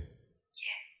 Cool J. Yeah.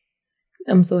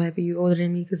 I'm so happy you're older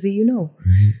than me because see, you know.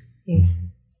 Mm-hmm. Yeah.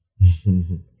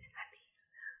 Mm-hmm.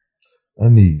 I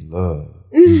need love.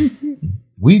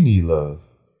 We need love.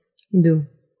 Do.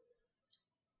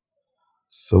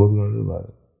 So what we gonna do about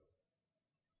it?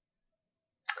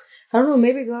 I don't know.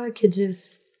 Maybe God could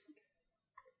just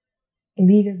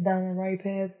lead us down the right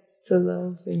path to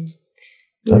love, and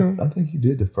you know. I think you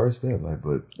did the first step, like,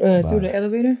 but through the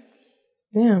elevator.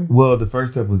 Damn. Well, the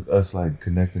first step was us like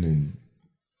connecting and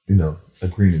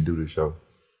agreeing to do the show.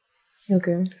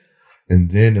 Okay. And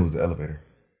then it was the elevator.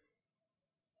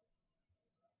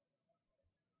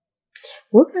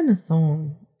 What kind of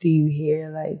song do you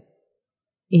hear like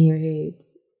in your head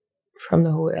from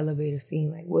the whole elevator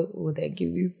scene? Like, what would that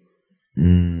give you?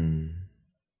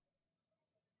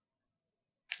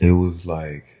 It was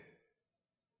like,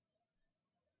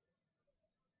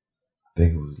 I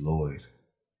think it was Lloyd.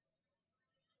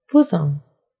 What song?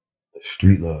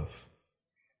 Street Love.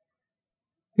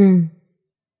 Mm.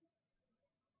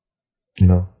 You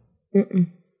know?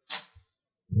 Mm-mm.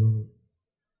 You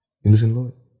listen to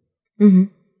Lloyd? Mm-hmm.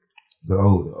 The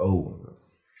old one.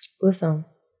 What song?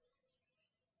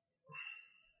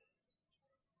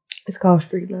 It's called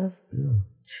Street Love. Yeah.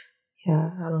 Yeah,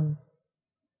 I don't know.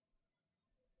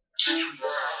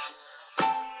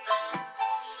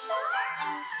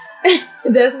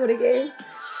 That's what it gave. As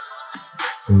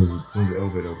soon as the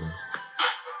elevator opened.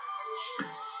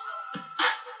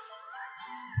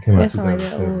 That sound like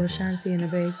that old Shanti and the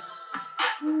Babe.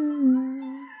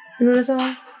 You know that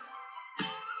song?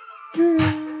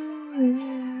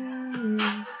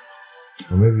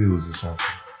 Or maybe it was a Shanti.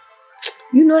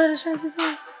 You know that Shanti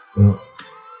song? Yeah.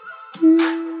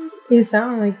 It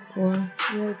sounded like one.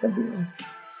 Yeah, it could be one.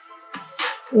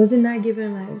 Was it not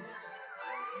giving like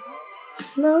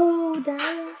slow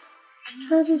down?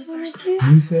 I just wanna see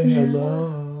You said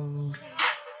hello.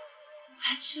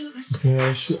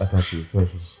 Yeah, shit. I thought she was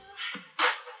special.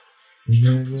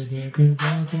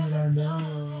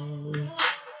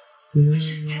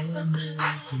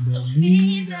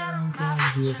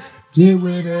 Get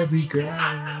with every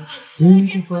girl,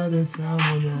 looking for the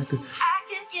someone I could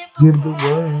give the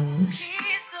world.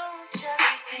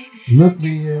 Look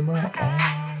me in my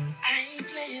eyes.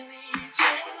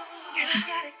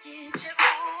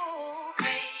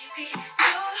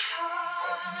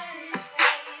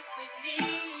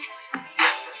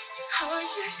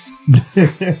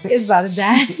 It's about to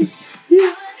die.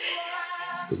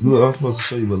 Look, I'm supposed to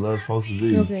show you what love's supposed to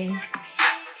be. Okay.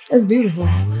 That's beautiful.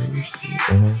 I am the street.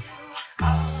 I'm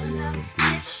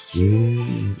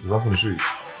from the street.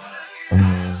 I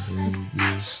am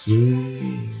the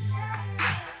street.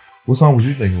 What song was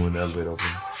you thinking when the elevator opened?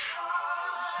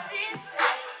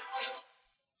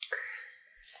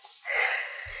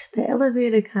 The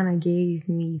elevator kind of gave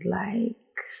me like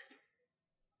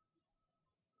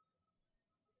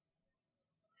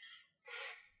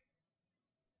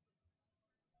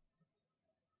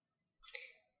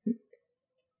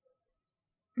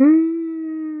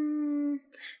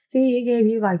see, it gave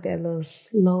you like that little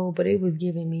slow, but it was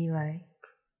giving me like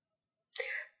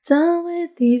done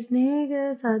with these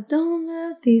niggas, I don't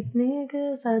love these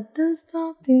niggas, I done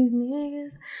stop these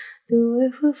niggas, do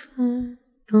it for fun,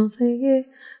 don't take it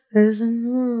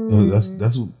personal.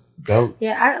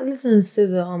 Yeah, I listened to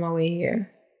SZA on my way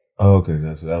here. Oh, okay, that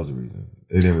was the reason.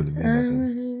 It didn't really mean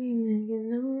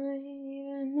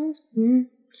nothing.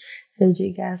 Heard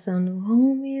you got some new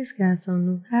homies, got some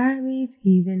new hobbies,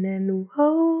 even that new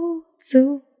hoe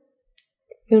too.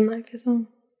 You don't like that song?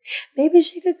 Maybe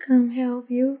she could come help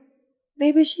you.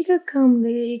 Maybe she could come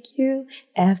lick you.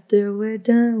 After we're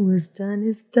done, what's done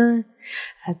is done.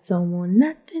 I don't want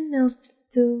nothing else to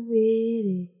do with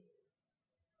it.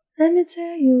 Let me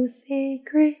tell you a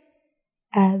secret.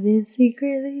 I've been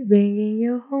secretly banging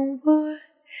your homeboy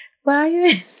while you're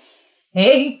in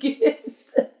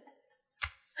Vegas.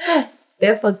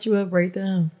 That fucked you up right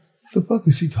there. the fuck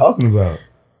is she talking about?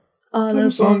 All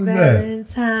up on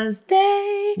Valentine's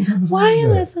Day. Why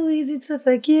am I so easy to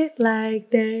forget like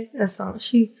that? That song.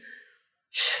 She.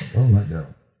 I don't like that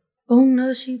one. Oh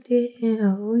no, she didn't.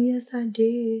 Oh yes, I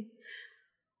did.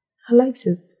 I liked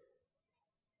it.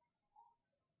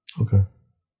 Okay.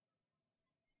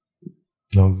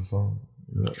 That was the song.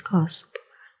 Yeah. It's called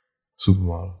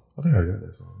Supermodel. I think I got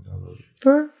that song downloaded.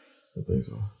 For real? I think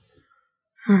so.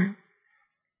 Alright.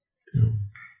 Yeah.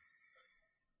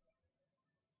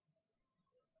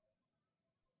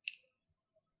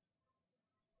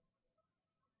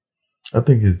 I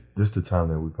think it's this the time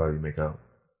that we probably make out.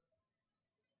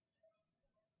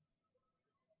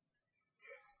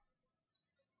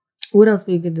 What else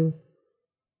we could do?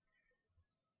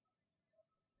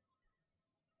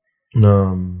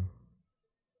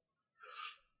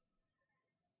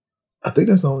 I think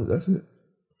that's it.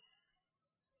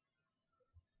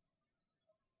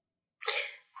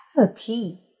 I gotta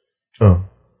pee. Oh.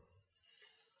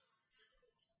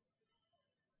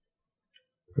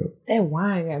 That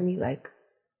wine got me like.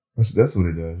 That's what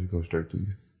it does. It goes straight to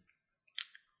you.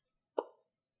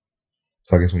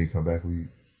 So I guess when you come back,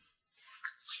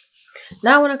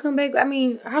 Now when I come back, I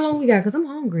mean, how long we got? Because I'm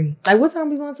hungry. Like, what time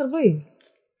we going to the place?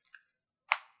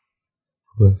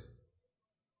 What?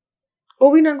 Oh,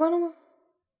 we not going nowhere?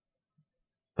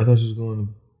 I thought you was going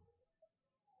to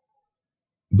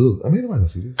Blue. I mean, nobody gonna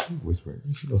see this. She's whispering.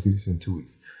 She's gonna see this in 2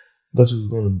 weeks. I thought you was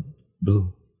going to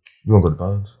Blue. You want to go to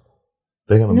Bonds?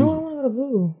 They got No, I want to go to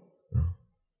Blue. No.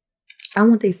 I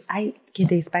want I get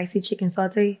their spicy chicken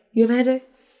saute. You ever had it?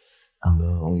 No,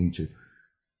 I only eat chicken.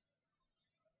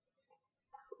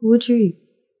 What you eat?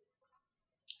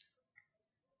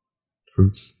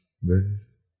 Fruits, veggies.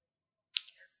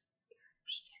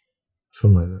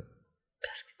 Something like that.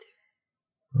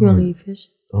 You only eat fish?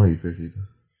 I don't eat fish either.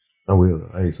 I will.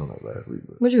 I ate something like last week.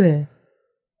 But what you had?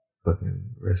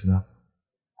 fucking red snap.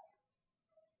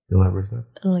 You don't like red snap?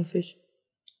 I don't like fish.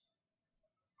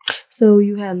 So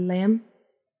you had lamb?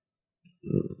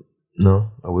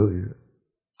 No, I will eat it.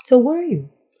 So what are you?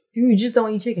 You just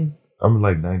don't eat chicken? I'm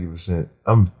like 90%.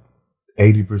 I'm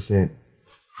 80%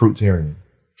 fruitarian.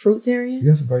 Fruitarian? You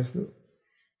got some price still?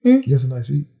 You got some nice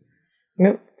feet?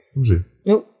 Yep. Let me see.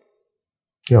 Nope.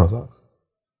 You got on socks?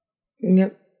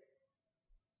 Yep.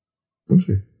 Let me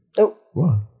see. Nope.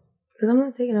 Why? Because I'm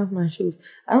not taking off my shoes.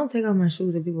 I don't take off my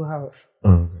shoes at people's house. Oh,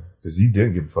 okay. Because you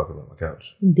didn't give a fuck about my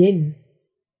couch. You didn't.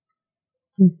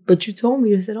 But you told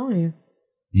me to sit on here.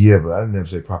 Yeah, but I didn't ever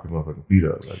say prop your motherfucking feet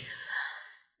up. Like,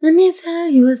 let me tell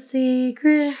you a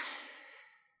secret.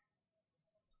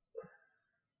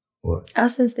 what? I'll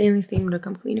send Stanley Steamer to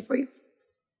come clean it for you.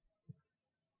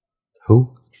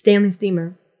 Who? Stanley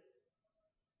Steamer.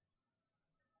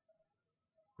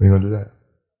 When you gonna do that?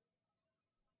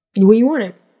 When you want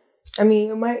it. I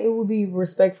mean, it would be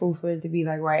respectful for it to be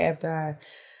like right after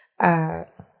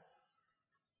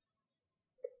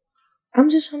I'm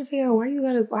just trying to figure out why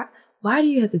do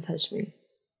you have to touch me?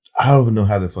 I don't even know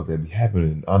how the fuck that be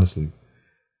happening, honestly.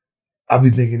 I be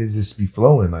thinking it just be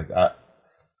flowing. Like, I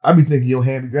be thinking your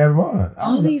hand be grabbing mine.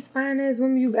 All these fine ass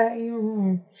women you got in your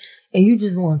room, and you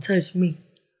just want to touch me.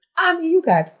 I mean, you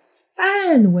got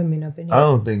fine women up in here. I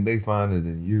don't think they finer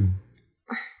than you.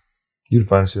 You the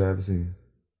finest shit I ever seen.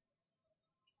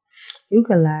 You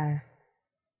could lie.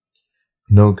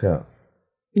 No cap.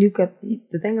 You could.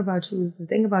 The thing about you,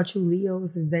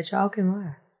 Leos, is that y'all can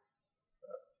lie.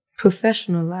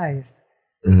 Professional lies.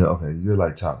 Yeah, okay, you're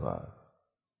like top 5.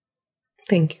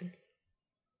 Thank you.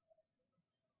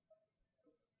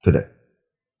 Today.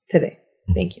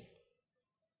 Mm-hmm. Thank you.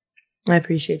 I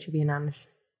appreciate you being honest.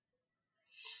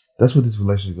 That's what this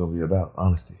relationship is gonna be about,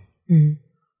 honesty. Mm-hmm.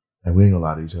 And we ain't gonna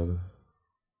lie to each other.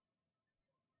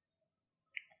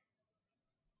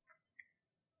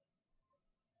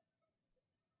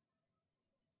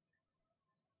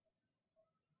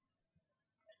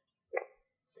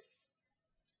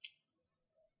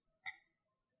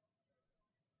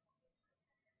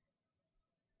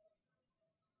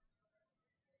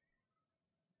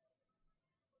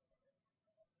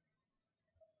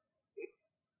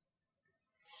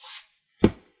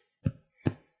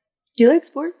 Do you like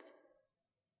sports?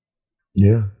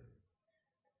 Yeah.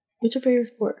 What's your favorite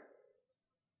sport?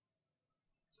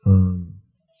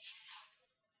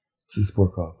 It's a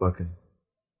sport called fucking.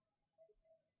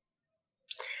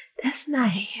 That's not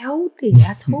healthy.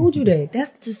 I told you that.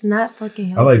 That's just not fucking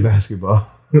healthy. I like basketball.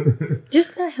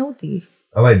 Just not healthy.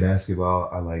 I like basketball.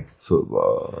 I like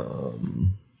football.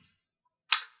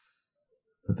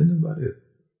 I think that's about it.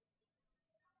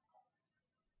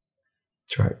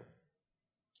 Track.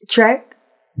 Track?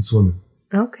 And swimming.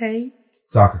 Okay.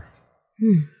 Soccer.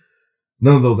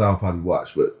 None of those I'll probably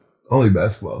watch, but only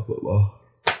basketball, football.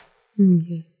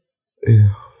 Yeah.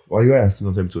 Yeah. Why you ask? You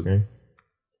gonna take me to a game?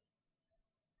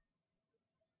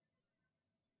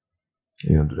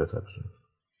 You don't do that type of stuff.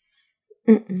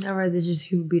 I'd rather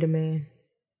just you be the man.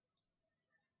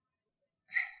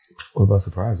 What about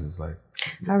surprises? Like,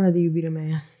 I'd rather you be the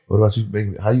man. what about you?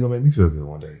 How you gonna make me feel good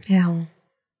one day? At home.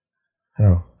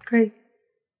 How? Great.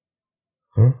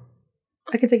 Huh?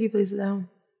 I can take you places at home.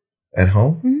 At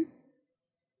home? Mm-hmm.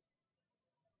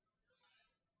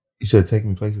 You said take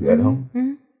me places at home?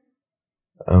 Mm-hmm.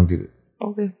 I don't get it.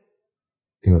 Okay.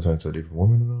 You gonna turn into a different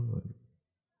woman or something? Like,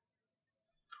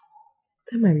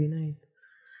 That might be nice.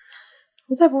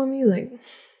 What type of woman you like?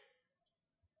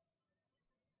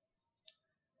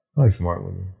 I like smart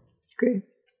women. Great.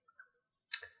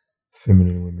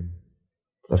 Feminine women.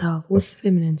 So, what's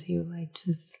feminine to you? Like,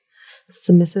 just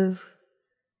submissive?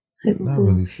 Like, Not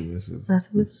really submissive. Not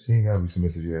submissive? She ain't gotta be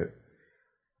submissive yet.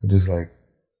 But just like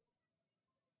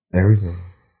everything.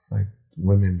 Like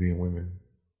women being women.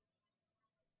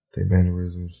 Their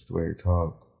mannerisms, the way they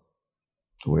talk,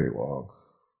 the way they walk.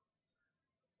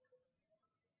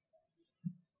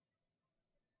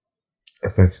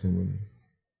 Affectionate women.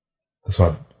 That's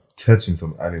why touching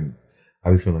something, I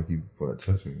be feeling like you want to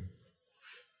touch me.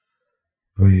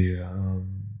 But yeah,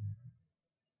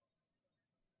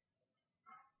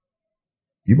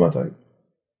 you my type.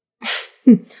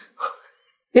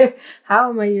 How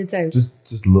am I your type?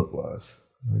 Just look wise.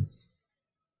 Like,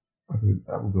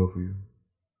 I would go for you.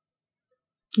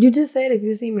 You just said if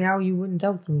you see me out, you wouldn't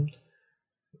talk to me.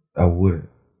 I wouldn't.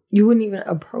 You wouldn't even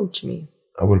approach me.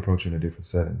 I would approach you in a different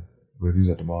setting. But if you was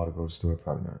at the mall to go to the store,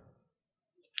 probably not.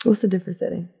 What's the different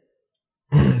setting?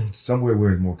 Somewhere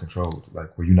where it's more controlled,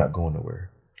 like where you're not going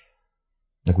nowhere.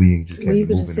 Like where you just can't Well, you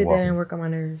be could moving just sit there and work on my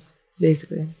nerves,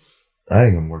 basically. I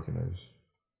ain't gonna work in those.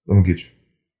 I'm gonna get you.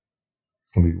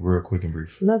 It's gonna be real quick and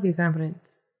brief. Love your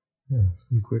confidence. Yeah, it's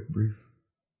gonna be quick, brief,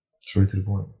 straight to the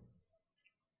point.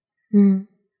 Mm.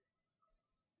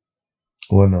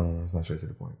 Well, no, it's not straight to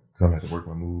the point. Cause I'm gonna have to work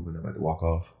my move and then I have to walk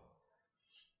off,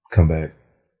 come back,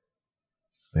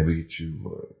 maybe get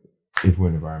you. If we're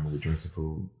in an environment with drinks and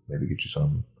food, maybe get you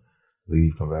something,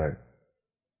 leave, come back.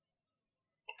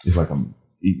 It's like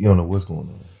you don't know what's going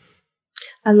on.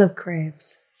 I love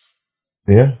crabs.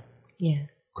 Yeah? Yeah.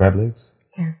 Crab legs?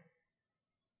 Yeah.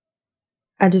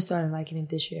 I just started liking it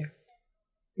this year.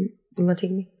 You gonna take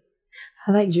me?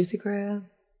 I like juicy crab.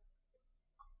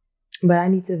 But I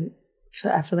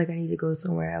feel like I need to go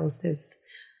somewhere else that's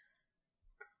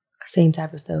same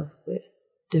type of stuff with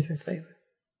different flavor.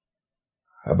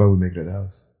 How about we make it at the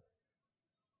house?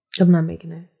 I'm not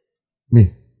making it.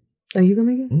 Me. Oh, you gonna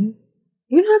make it? Mm-hmm.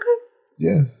 You not cook?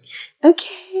 Yes.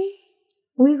 Okay.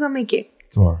 When you gonna make it?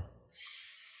 Tomorrow.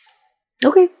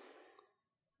 Okay.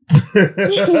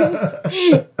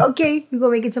 Okay, you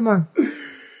gonna make it tomorrow.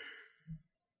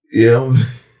 Yeah.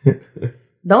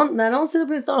 Don't sit up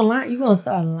and start lying. You gonna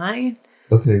start lying?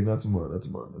 Okay, not tomorrow.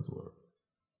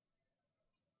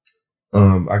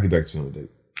 I'll get back to you on the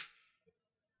date.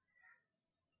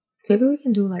 Maybe we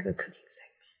can do like a cooking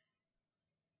segment.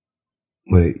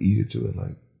 Where they eat it too and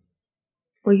like.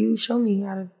 Well, you show me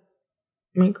how to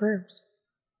make crabs.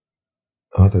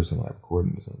 Oh, I thought you were saying like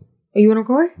recording or something. Are you want to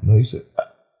record? No, you said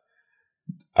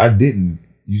I didn't.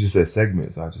 You just said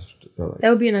segments. I just felt like That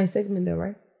would be a nice segment, though,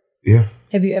 right? yeah.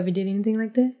 Have you ever did anything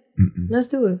like that? Mm-mm. Let's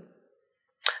do it.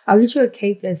 I'll get you a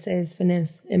cape that says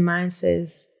Finesse, and mine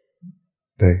says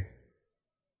Hey.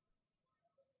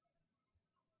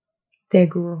 that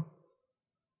girl.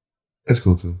 That's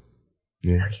cool too.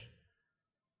 Yeah. Okay.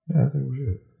 Yeah, I think we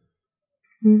should.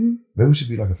 Mm-hmm. Maybe we should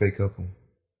be like a fake couple.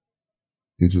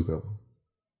 You two couple.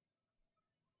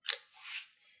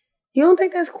 You don't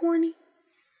think that's corny?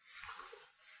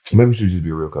 Maybe we should just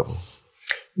be a real couple.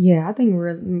 Yeah, I think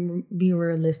be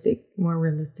realistic, more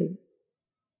realistic.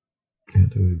 Yeah, I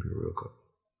think we should be a real couple.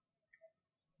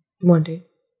 One day.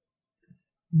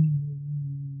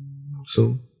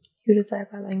 So You the type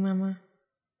I like, mama.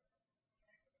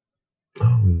 I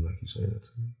don't really like you saying that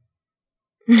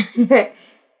to me.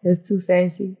 That's too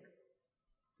sassy.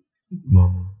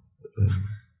 Mama.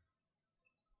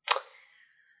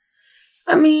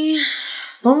 I mean,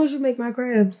 as long as you make my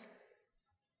crabs.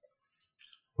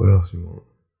 What else you want?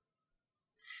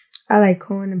 I like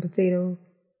corn and potatoes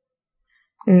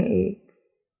and eggs.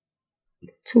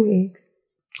 2 eggs.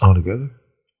 All together?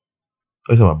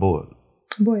 Oh, you talking about boiled?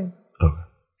 Boy, Okay.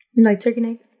 you like turkey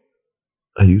necks?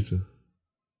 I used to.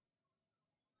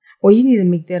 Well, you need to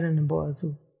make that in the boil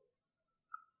too.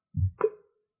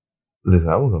 Listen,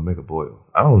 I was gonna make a boil.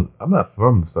 I'm not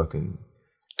from fucking.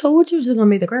 So what, you just gonna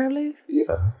make the crab legs?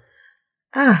 Yeah.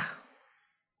 Ah,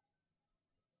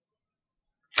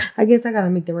 I guess I gotta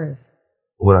make the rest.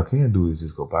 What I can do is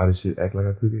just go buy the shit, act like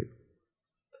I cook it.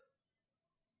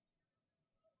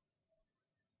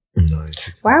 No,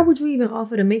 why would you even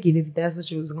offer to make it if that's what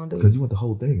you was gonna do? Because you want the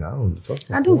whole thing. I don't fuck.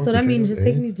 I do. So that means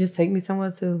just take me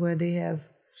somewhere to where they have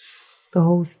the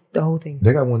whole thing.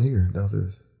 They got one here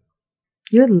downstairs.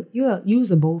 You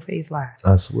use a bold-faced lie.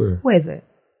 I swear. Where is it?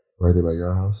 Right there by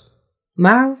your house.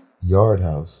 My house? Yard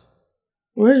house.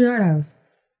 Where's your house?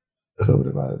 It's over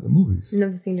there by the movies.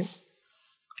 Never seen it.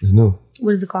 It's new.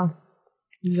 What is it called?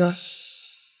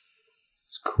 It's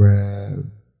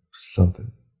crab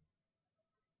something.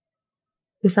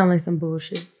 It sounds like some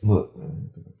bullshit. Look, man,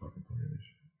 I think I'm fucking playing this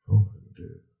shit. Oh, I'm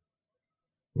dead.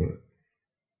 Look.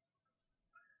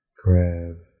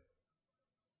 Crab.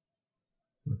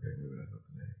 Okay, maybe that's not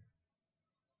the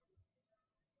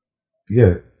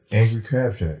name. Yeah, Angry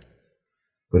Crab Shack.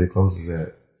 But it closes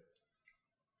at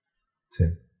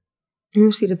 10. Let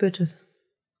me see the pictures.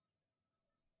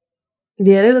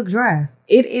 Yeah, they look dry.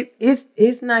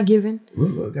 It's not giving.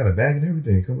 Look, got a bag and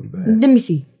everything. Come with a bag. Let me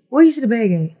see. Where you see the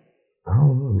bag at? I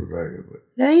don't know what the bag is, but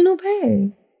That ain't no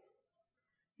bag.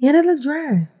 Yeah, that look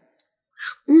dry.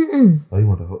 Mm-mm. Oh, you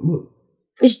want the whole look?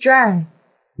 It's dry.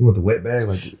 You want the wet bag?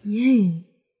 Like Yeah.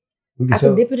 we I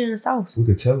can dip it in the sauce. We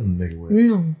could tell them to make it wet.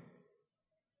 No.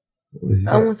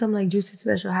 I want something like juicy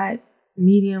special hot,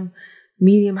 medium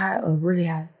hot, or really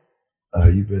hot.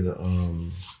 You been to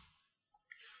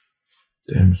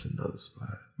damn, it's another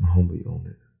spot. My homie owned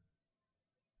it.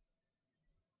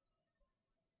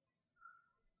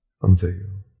 I'm taking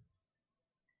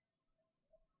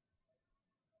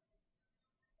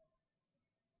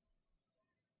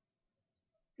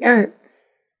you. All right.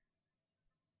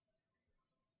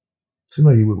 Seems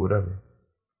like you would whatever.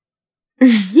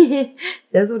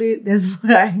 That's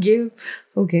what I give.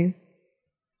 Okay.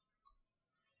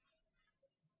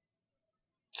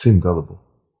 Seem gullible.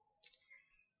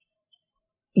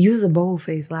 Use a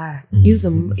bold-faced lie. Use a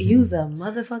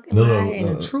motherfucking lie,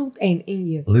 and the truth ain't in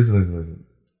you. Listen.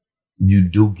 You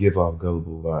do give off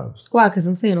gullible vibes. Why? Because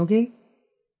I'm saying, okay?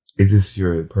 It's just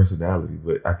your personality,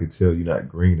 but I could tell you're not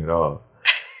green at all.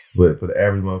 But for the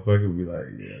average motherfucker, we'd be like,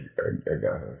 yeah, I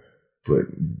got her. But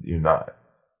you're not.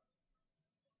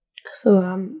 So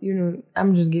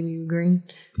I'm just giving you green.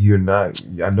 You're not.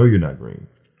 I know you're not green.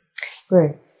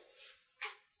 Right.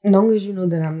 As long as you know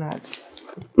that I'm not.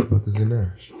 What the fuck is in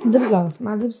there? Lip gloss.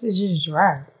 My lips is just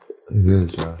dry. It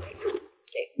is dry.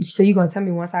 So you gonna tell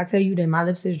me once I tell you that my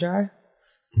lips is dry? I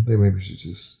think maybe we should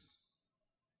just.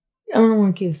 I don't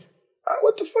want to kiss.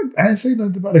 What the fuck? I didn't say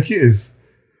nothing about a kiss.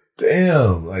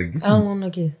 Damn, like I don't want no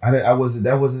kiss. I wasn't.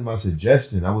 That wasn't my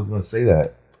suggestion. I wasn't gonna say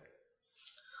that.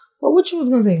 Well, what you was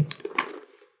gonna say?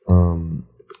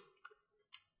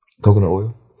 Coconut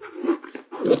oil.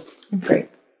 Okay.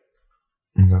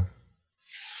 Okay.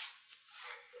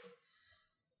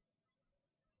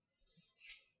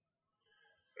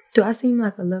 Do I seem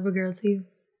like a lover girl to you?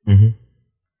 Mm-hmm.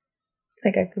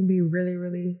 Like I could be really,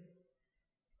 really,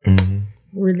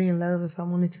 really in love if I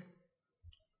wanted to.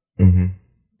 Mm-hmm.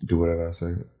 Do whatever I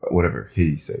say, whatever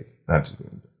he say. Not just.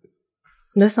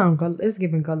 That sounds gullible. It's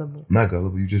giving gullible. Not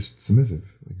gullible. You just submissive.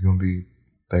 Like you're gonna be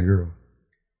that girl.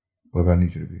 Whatever I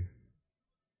need you to be.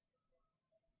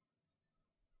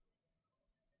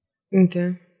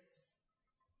 Okay.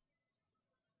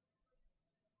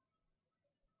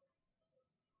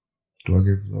 Do I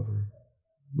give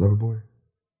lover boy?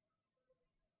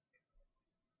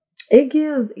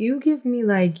 You give me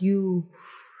like you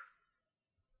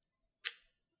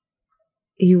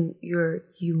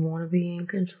want to be in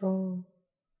control,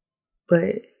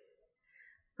 but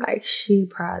like she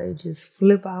probably just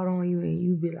flip out on you and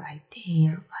you be like,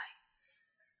 damn, like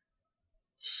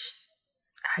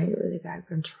I ain't really got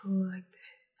control like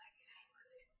that. Like it ain't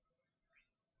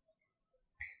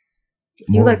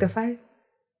really. You like to fight?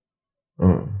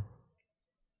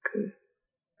 Good.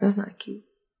 That's not cute.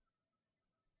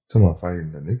 Talking about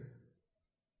fighting that nigga.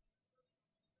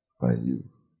 Fighting you.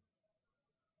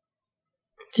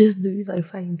 Just do you like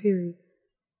fighting, period?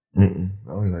 I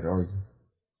only like to argue.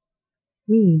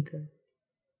 Me either.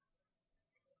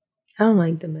 I don't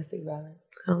like domestic violence.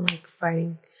 I don't like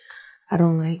fighting. I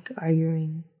don't like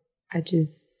arguing. I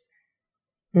just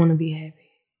want to be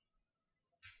happy.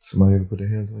 Somebody ever put their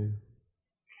hands on you?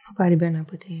 Nobody better not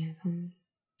put their hands on me.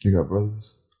 You got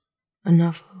brothers?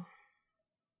 Enough of.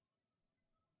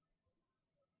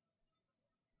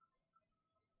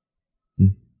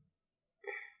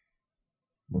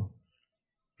 Well.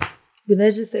 But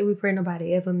let's just say we pray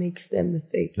nobody ever makes that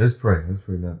mistake. Let's pray. Let's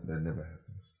pray that never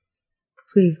happens.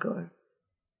 Please, God.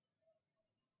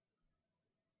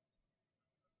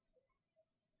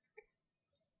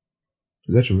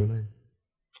 Is that your real name?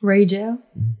 Rajel?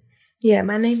 Mm-hmm. Yeah,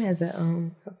 my name has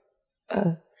a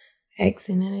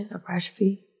accent in it,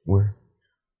 apostrophe. Where?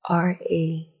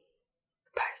 R-A-J-E-L.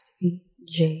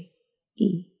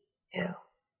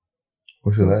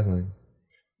 What's your last name?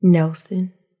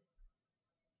 Nelson.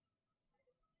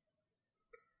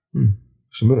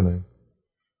 What's your middle name?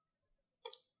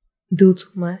 Do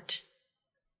too much.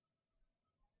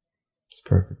 It's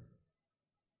perfect.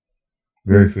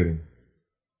 Very fitting.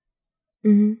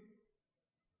 Mm-hmm.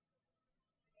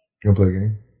 You want to play a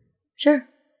game? Sure.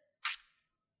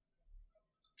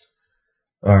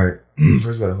 All right. First,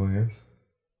 we gotta hold hands.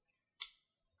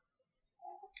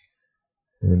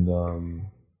 And,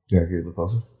 yeah, get a little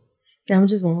closer. Yeah, I'm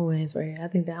just one whole hands right here. I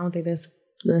don't think that's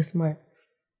smart.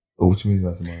 Oh, what you mean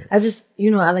that's smart? I just,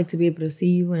 I like to be able to see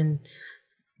you and...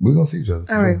 We're gonna see each other.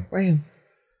 All right, right here.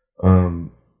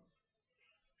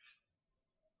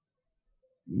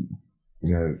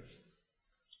 Yeah.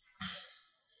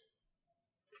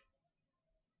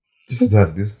 This is how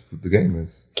the game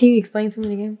is. Can you explain to me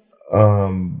the game?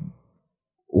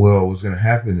 Well, what's gonna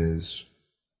happen is...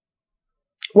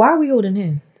 Why are we holding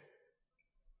hands?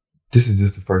 This is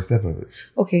just the first step of it.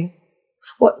 Okay.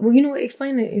 Well, you know what?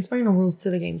 Explain the rules to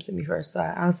the game to me first. So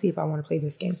I'll see if I want to play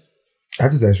this game. I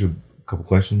just asked you a couple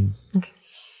questions. Okay.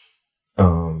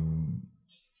 And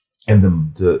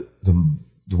the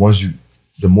ones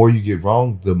the more you get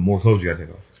wrong, the more clothes you gotta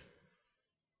take off.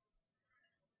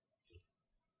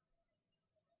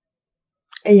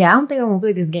 Yeah, I don't think I want to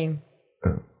play this game.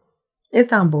 It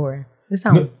sounds boring. It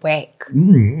sounds whack.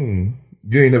 Mm-hmm.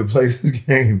 You ain't never played this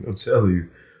game, I'm telling you.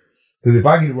 Because if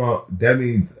I get it wrong, that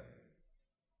means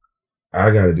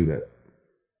I gotta do that.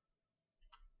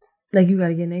 Like you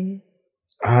gotta get naked?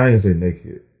 I ain't say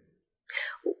naked.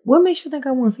 What makes you think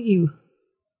I want to see you?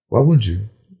 Why wouldn't you?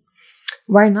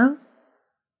 Right now?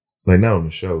 Like not on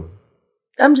the show.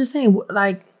 I'm just saying,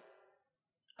 like,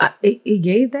 it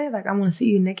gave that? Like, I want to see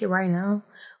you naked right now?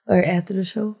 Or after the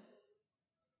show?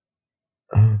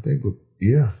 I think,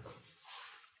 yeah.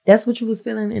 That's what you was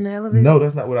feeling in the elevator? No,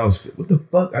 that's not what I was feeling. What the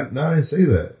fuck? I didn't say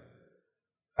that.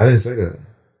 I didn't say that.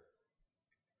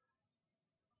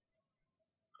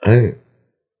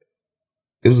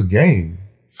 It was a game.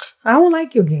 I don't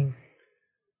like your game.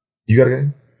 You got a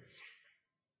game?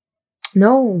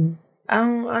 No. I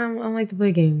don't like to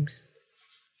play games.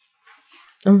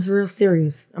 I'm real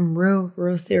serious. I'm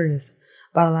real serious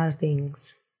about a lot of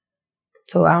things.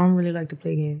 So I don't really like to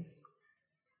play games.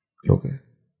 Okay.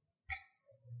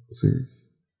 Serious?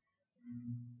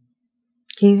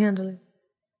 Can you handle it?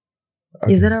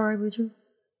 Is that all right with you?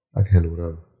 I can handle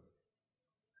whatever.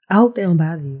 I hope they don't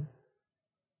bother you.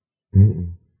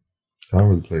 Mm-mm. I don't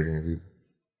really play games either.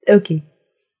 Okay.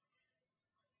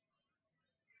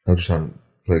 I'm just trying to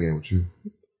play a game with you.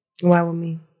 Why with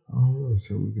me? I don't know,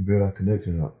 so we can build our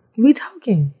connection up. We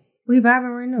talking. We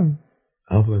vibing right now.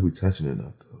 I don't feel like we touching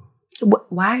enough though.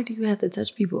 Why do you have to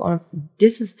touch people on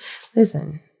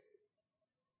listen.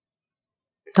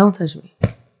 Don't touch me.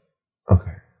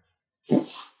 Okay.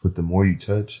 But the more you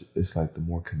touch, it's like the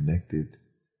more connected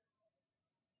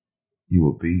you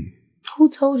will be. Who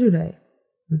told you that?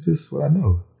 That's just what I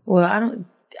know. Well,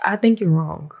 I think you're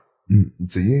wrong.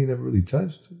 So you ain't never really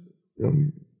touched?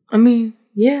 I mean,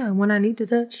 yeah, when I need to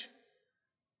touch.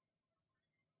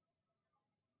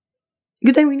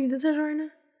 You think we need to touch right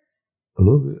now? A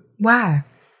little bit. Why?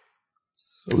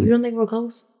 So you don't think we're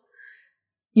close?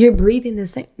 You're breathing the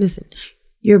same. Listen,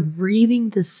 you're breathing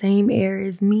the same air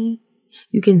as me.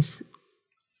 You can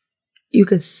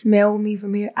smell me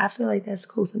from here. I feel like that's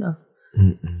close enough.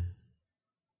 Mm-mm.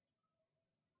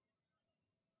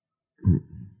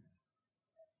 Mm-mm.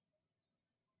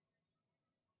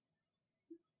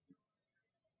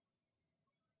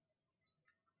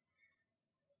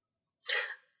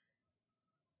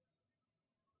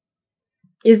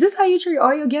 Is this how you treat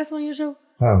all your guests on your show?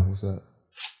 How? What's that?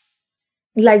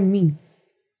 Like me.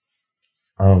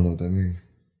 I don't know what that means.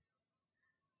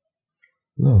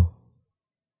 No.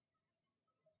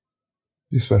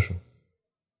 You're special.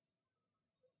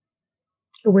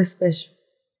 What's special?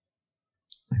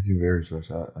 Like you're very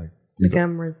special.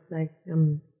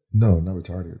 No, not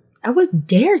retarded. I was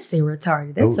dare say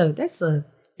retarded. That's a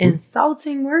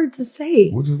insulting word to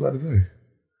say. What you about to say?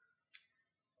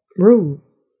 Rude.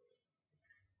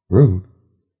 Rude?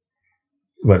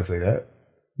 You about to say that?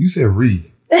 You said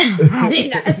re. I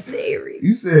did not say re.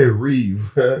 You said re,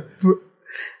 bruh.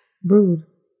 Rude.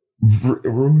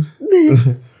 Rude?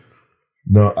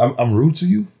 No, I'm rude to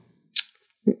you?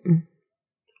 Mm-mm.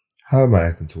 How am I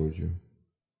acting towards you?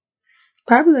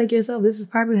 Probably like yourself. This is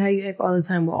probably how you act all the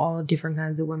time with all different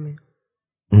kinds of women.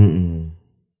 Mm-mm.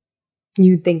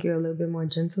 You think you're a little bit more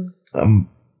gentle? I'm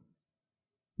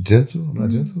gentle? I'm not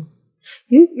gentle?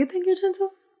 You think you're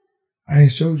gentle? I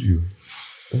ain't showed you.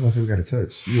 That's why I said we got to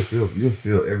touch. You'll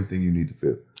feel everything you need to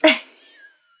feel.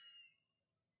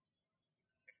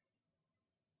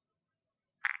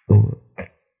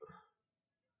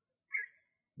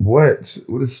 What?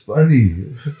 What is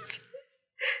funny?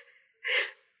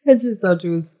 I just thought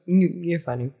you're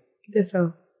funny. That's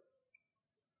all.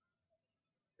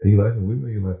 Are you laughing with me or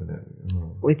are you laughing at me?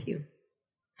 Oh. With you.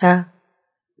 Huh?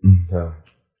 Huh.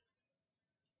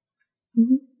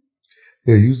 Mm-hmm.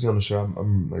 Yeah, usually on the show,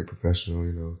 I'm like professional,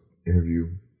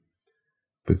 interview.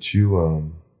 But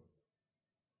you,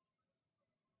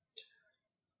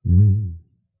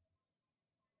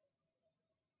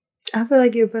 I feel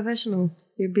like you're a professional.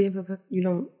 You're being you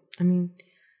don't, I mean.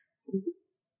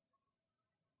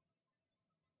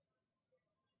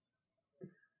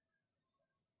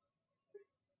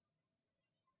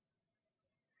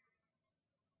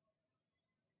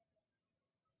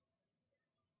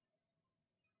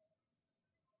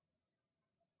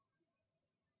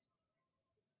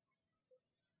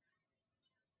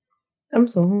 I'm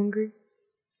so hungry.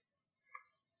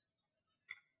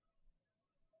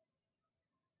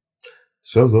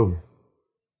 Show's over.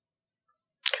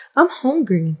 I'm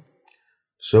hungry.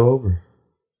 Show over.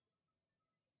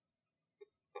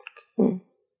 I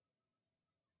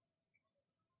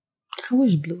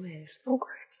wish Blue had snow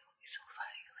crabs. That would be so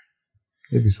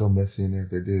funny. It'd be so messy in there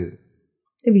if they did.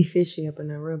 It'd be fishy up in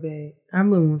there real bad. I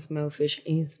really want to smell fish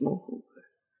and smoke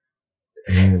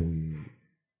hookah. And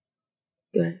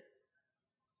Good.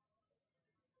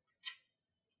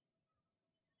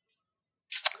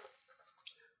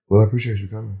 well, I appreciate you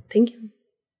coming. Thank you.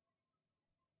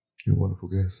 You're a wonderful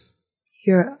guest.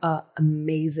 You're an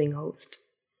amazing host.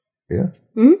 Yeah?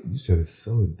 Mm-hmm. You said it's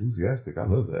so enthusiastic. I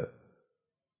love that.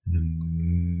 An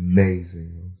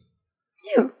amazing host.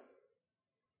 Yeah.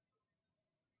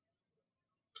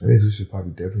 I guess we should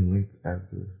probably definitely link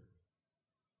after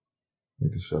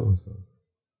the show and stuff.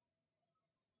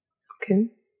 Okay.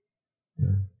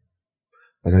 Yeah.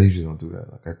 Like I usually don't do that.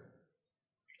 Like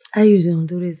I usually don't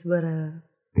do this, but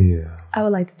yeah. I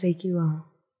would like to take you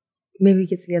maybe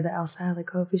get together outside like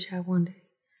coffee shop one day.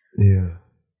 Yeah.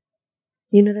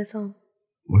 You know that song?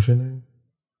 What's your name?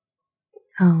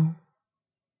 Oh.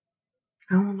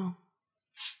 I don't know.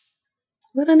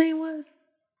 What her name was?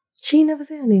 She never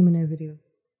said her name in that video.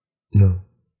 No.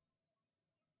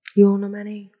 You don't know my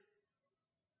name?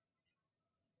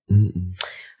 Mm-mm.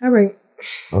 All right.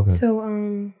 Okay.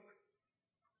 So,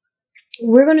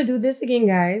 we're going to do this again,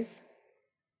 guys.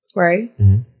 Right?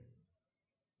 Mm-hmm.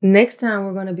 Next time,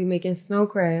 we're going to be making snow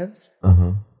crabs,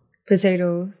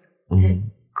 potatoes,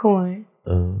 and corn.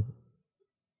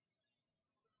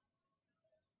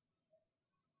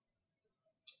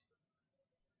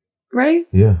 Right?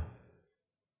 Yeah.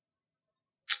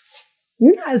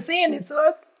 You're not saying it,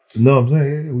 so. No, I'm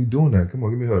saying, yeah, we doing that. Come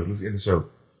on, give me a hug. Let's end the show.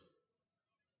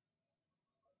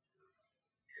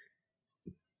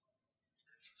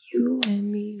 You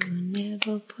and me will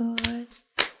never part.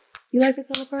 You like The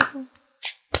Color Purple?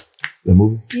 That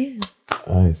movie? Yeah.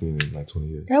 I ain't seen it in like 20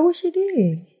 years. That's what she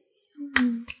did.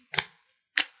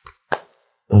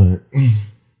 All right.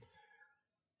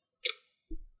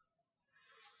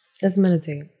 Let's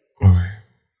meditate. All right.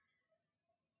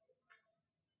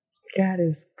 God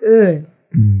is good.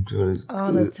 God is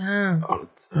all good. the time. All the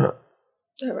time.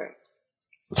 All right.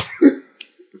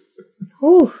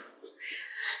 Whew.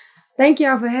 Thank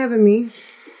y'all for having me.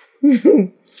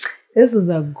 This was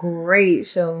a great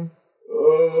show.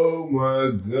 Oh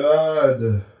my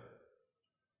God.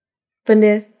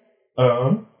 Finesse.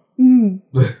 All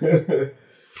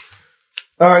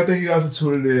right, thank you guys for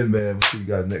tuning in, man. We'll see you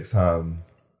guys next time.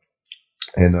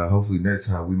 And hopefully next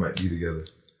time we might be together.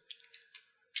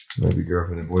 Maybe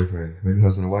girlfriend and boyfriend. Maybe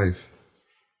husband and wife.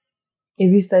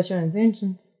 If you set your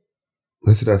intentions.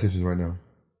 Let's set our intentions right now.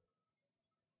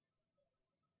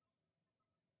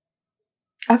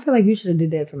 I feel like you should have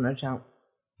did that from the jump.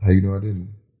 How you know I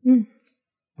didn't?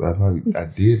 But I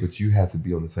did, but you have to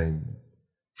be on the same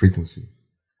frequency.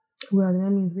 Well, that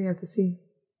means we have to see.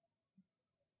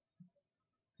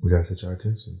 We gotta set our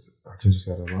intentions. Our intentions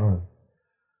gotta align.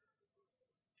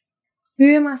 You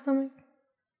hear my stomach?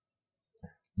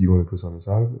 You want me to put something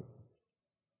inside of it?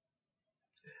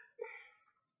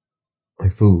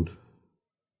 Like food.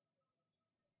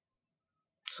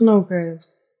 Snow crabs.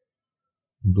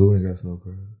 Blue ain't got snow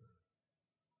crabs.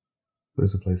 But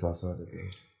it's a place outside of it.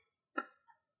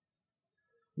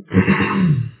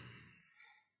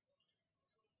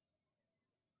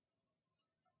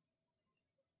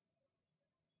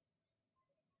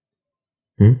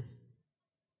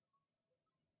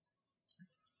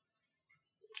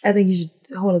 I think you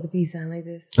should hold up the peace sign like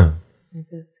this. Oh. Like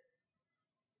this.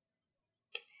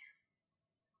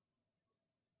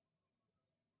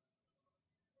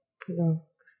 Put it on.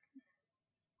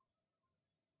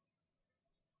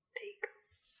 There you go.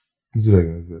 Let's do that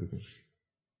again. Let's do that again.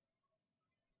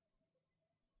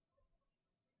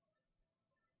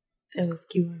 That was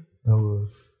cute. That was.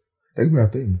 That could be our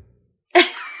thing. That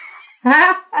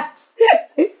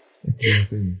could be our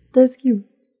thing. That's cute.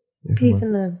 Every Peace time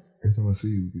and love. every time I see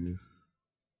you, we could just.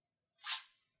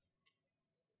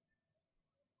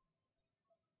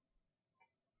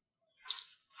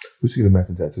 We should get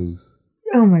matching tattoos.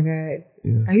 Oh my God.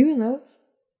 Yeah. Are you in love?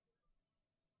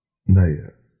 Not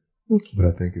yet. Okay. But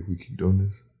I think if we keep doing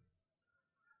this,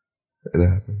 it'll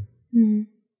happen. Mm-hmm.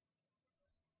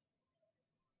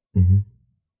 Mm-hmm.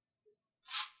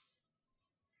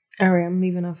 All right, I'm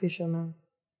leaving official now.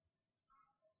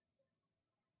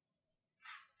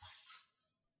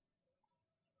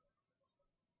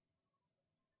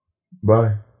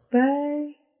 Bye.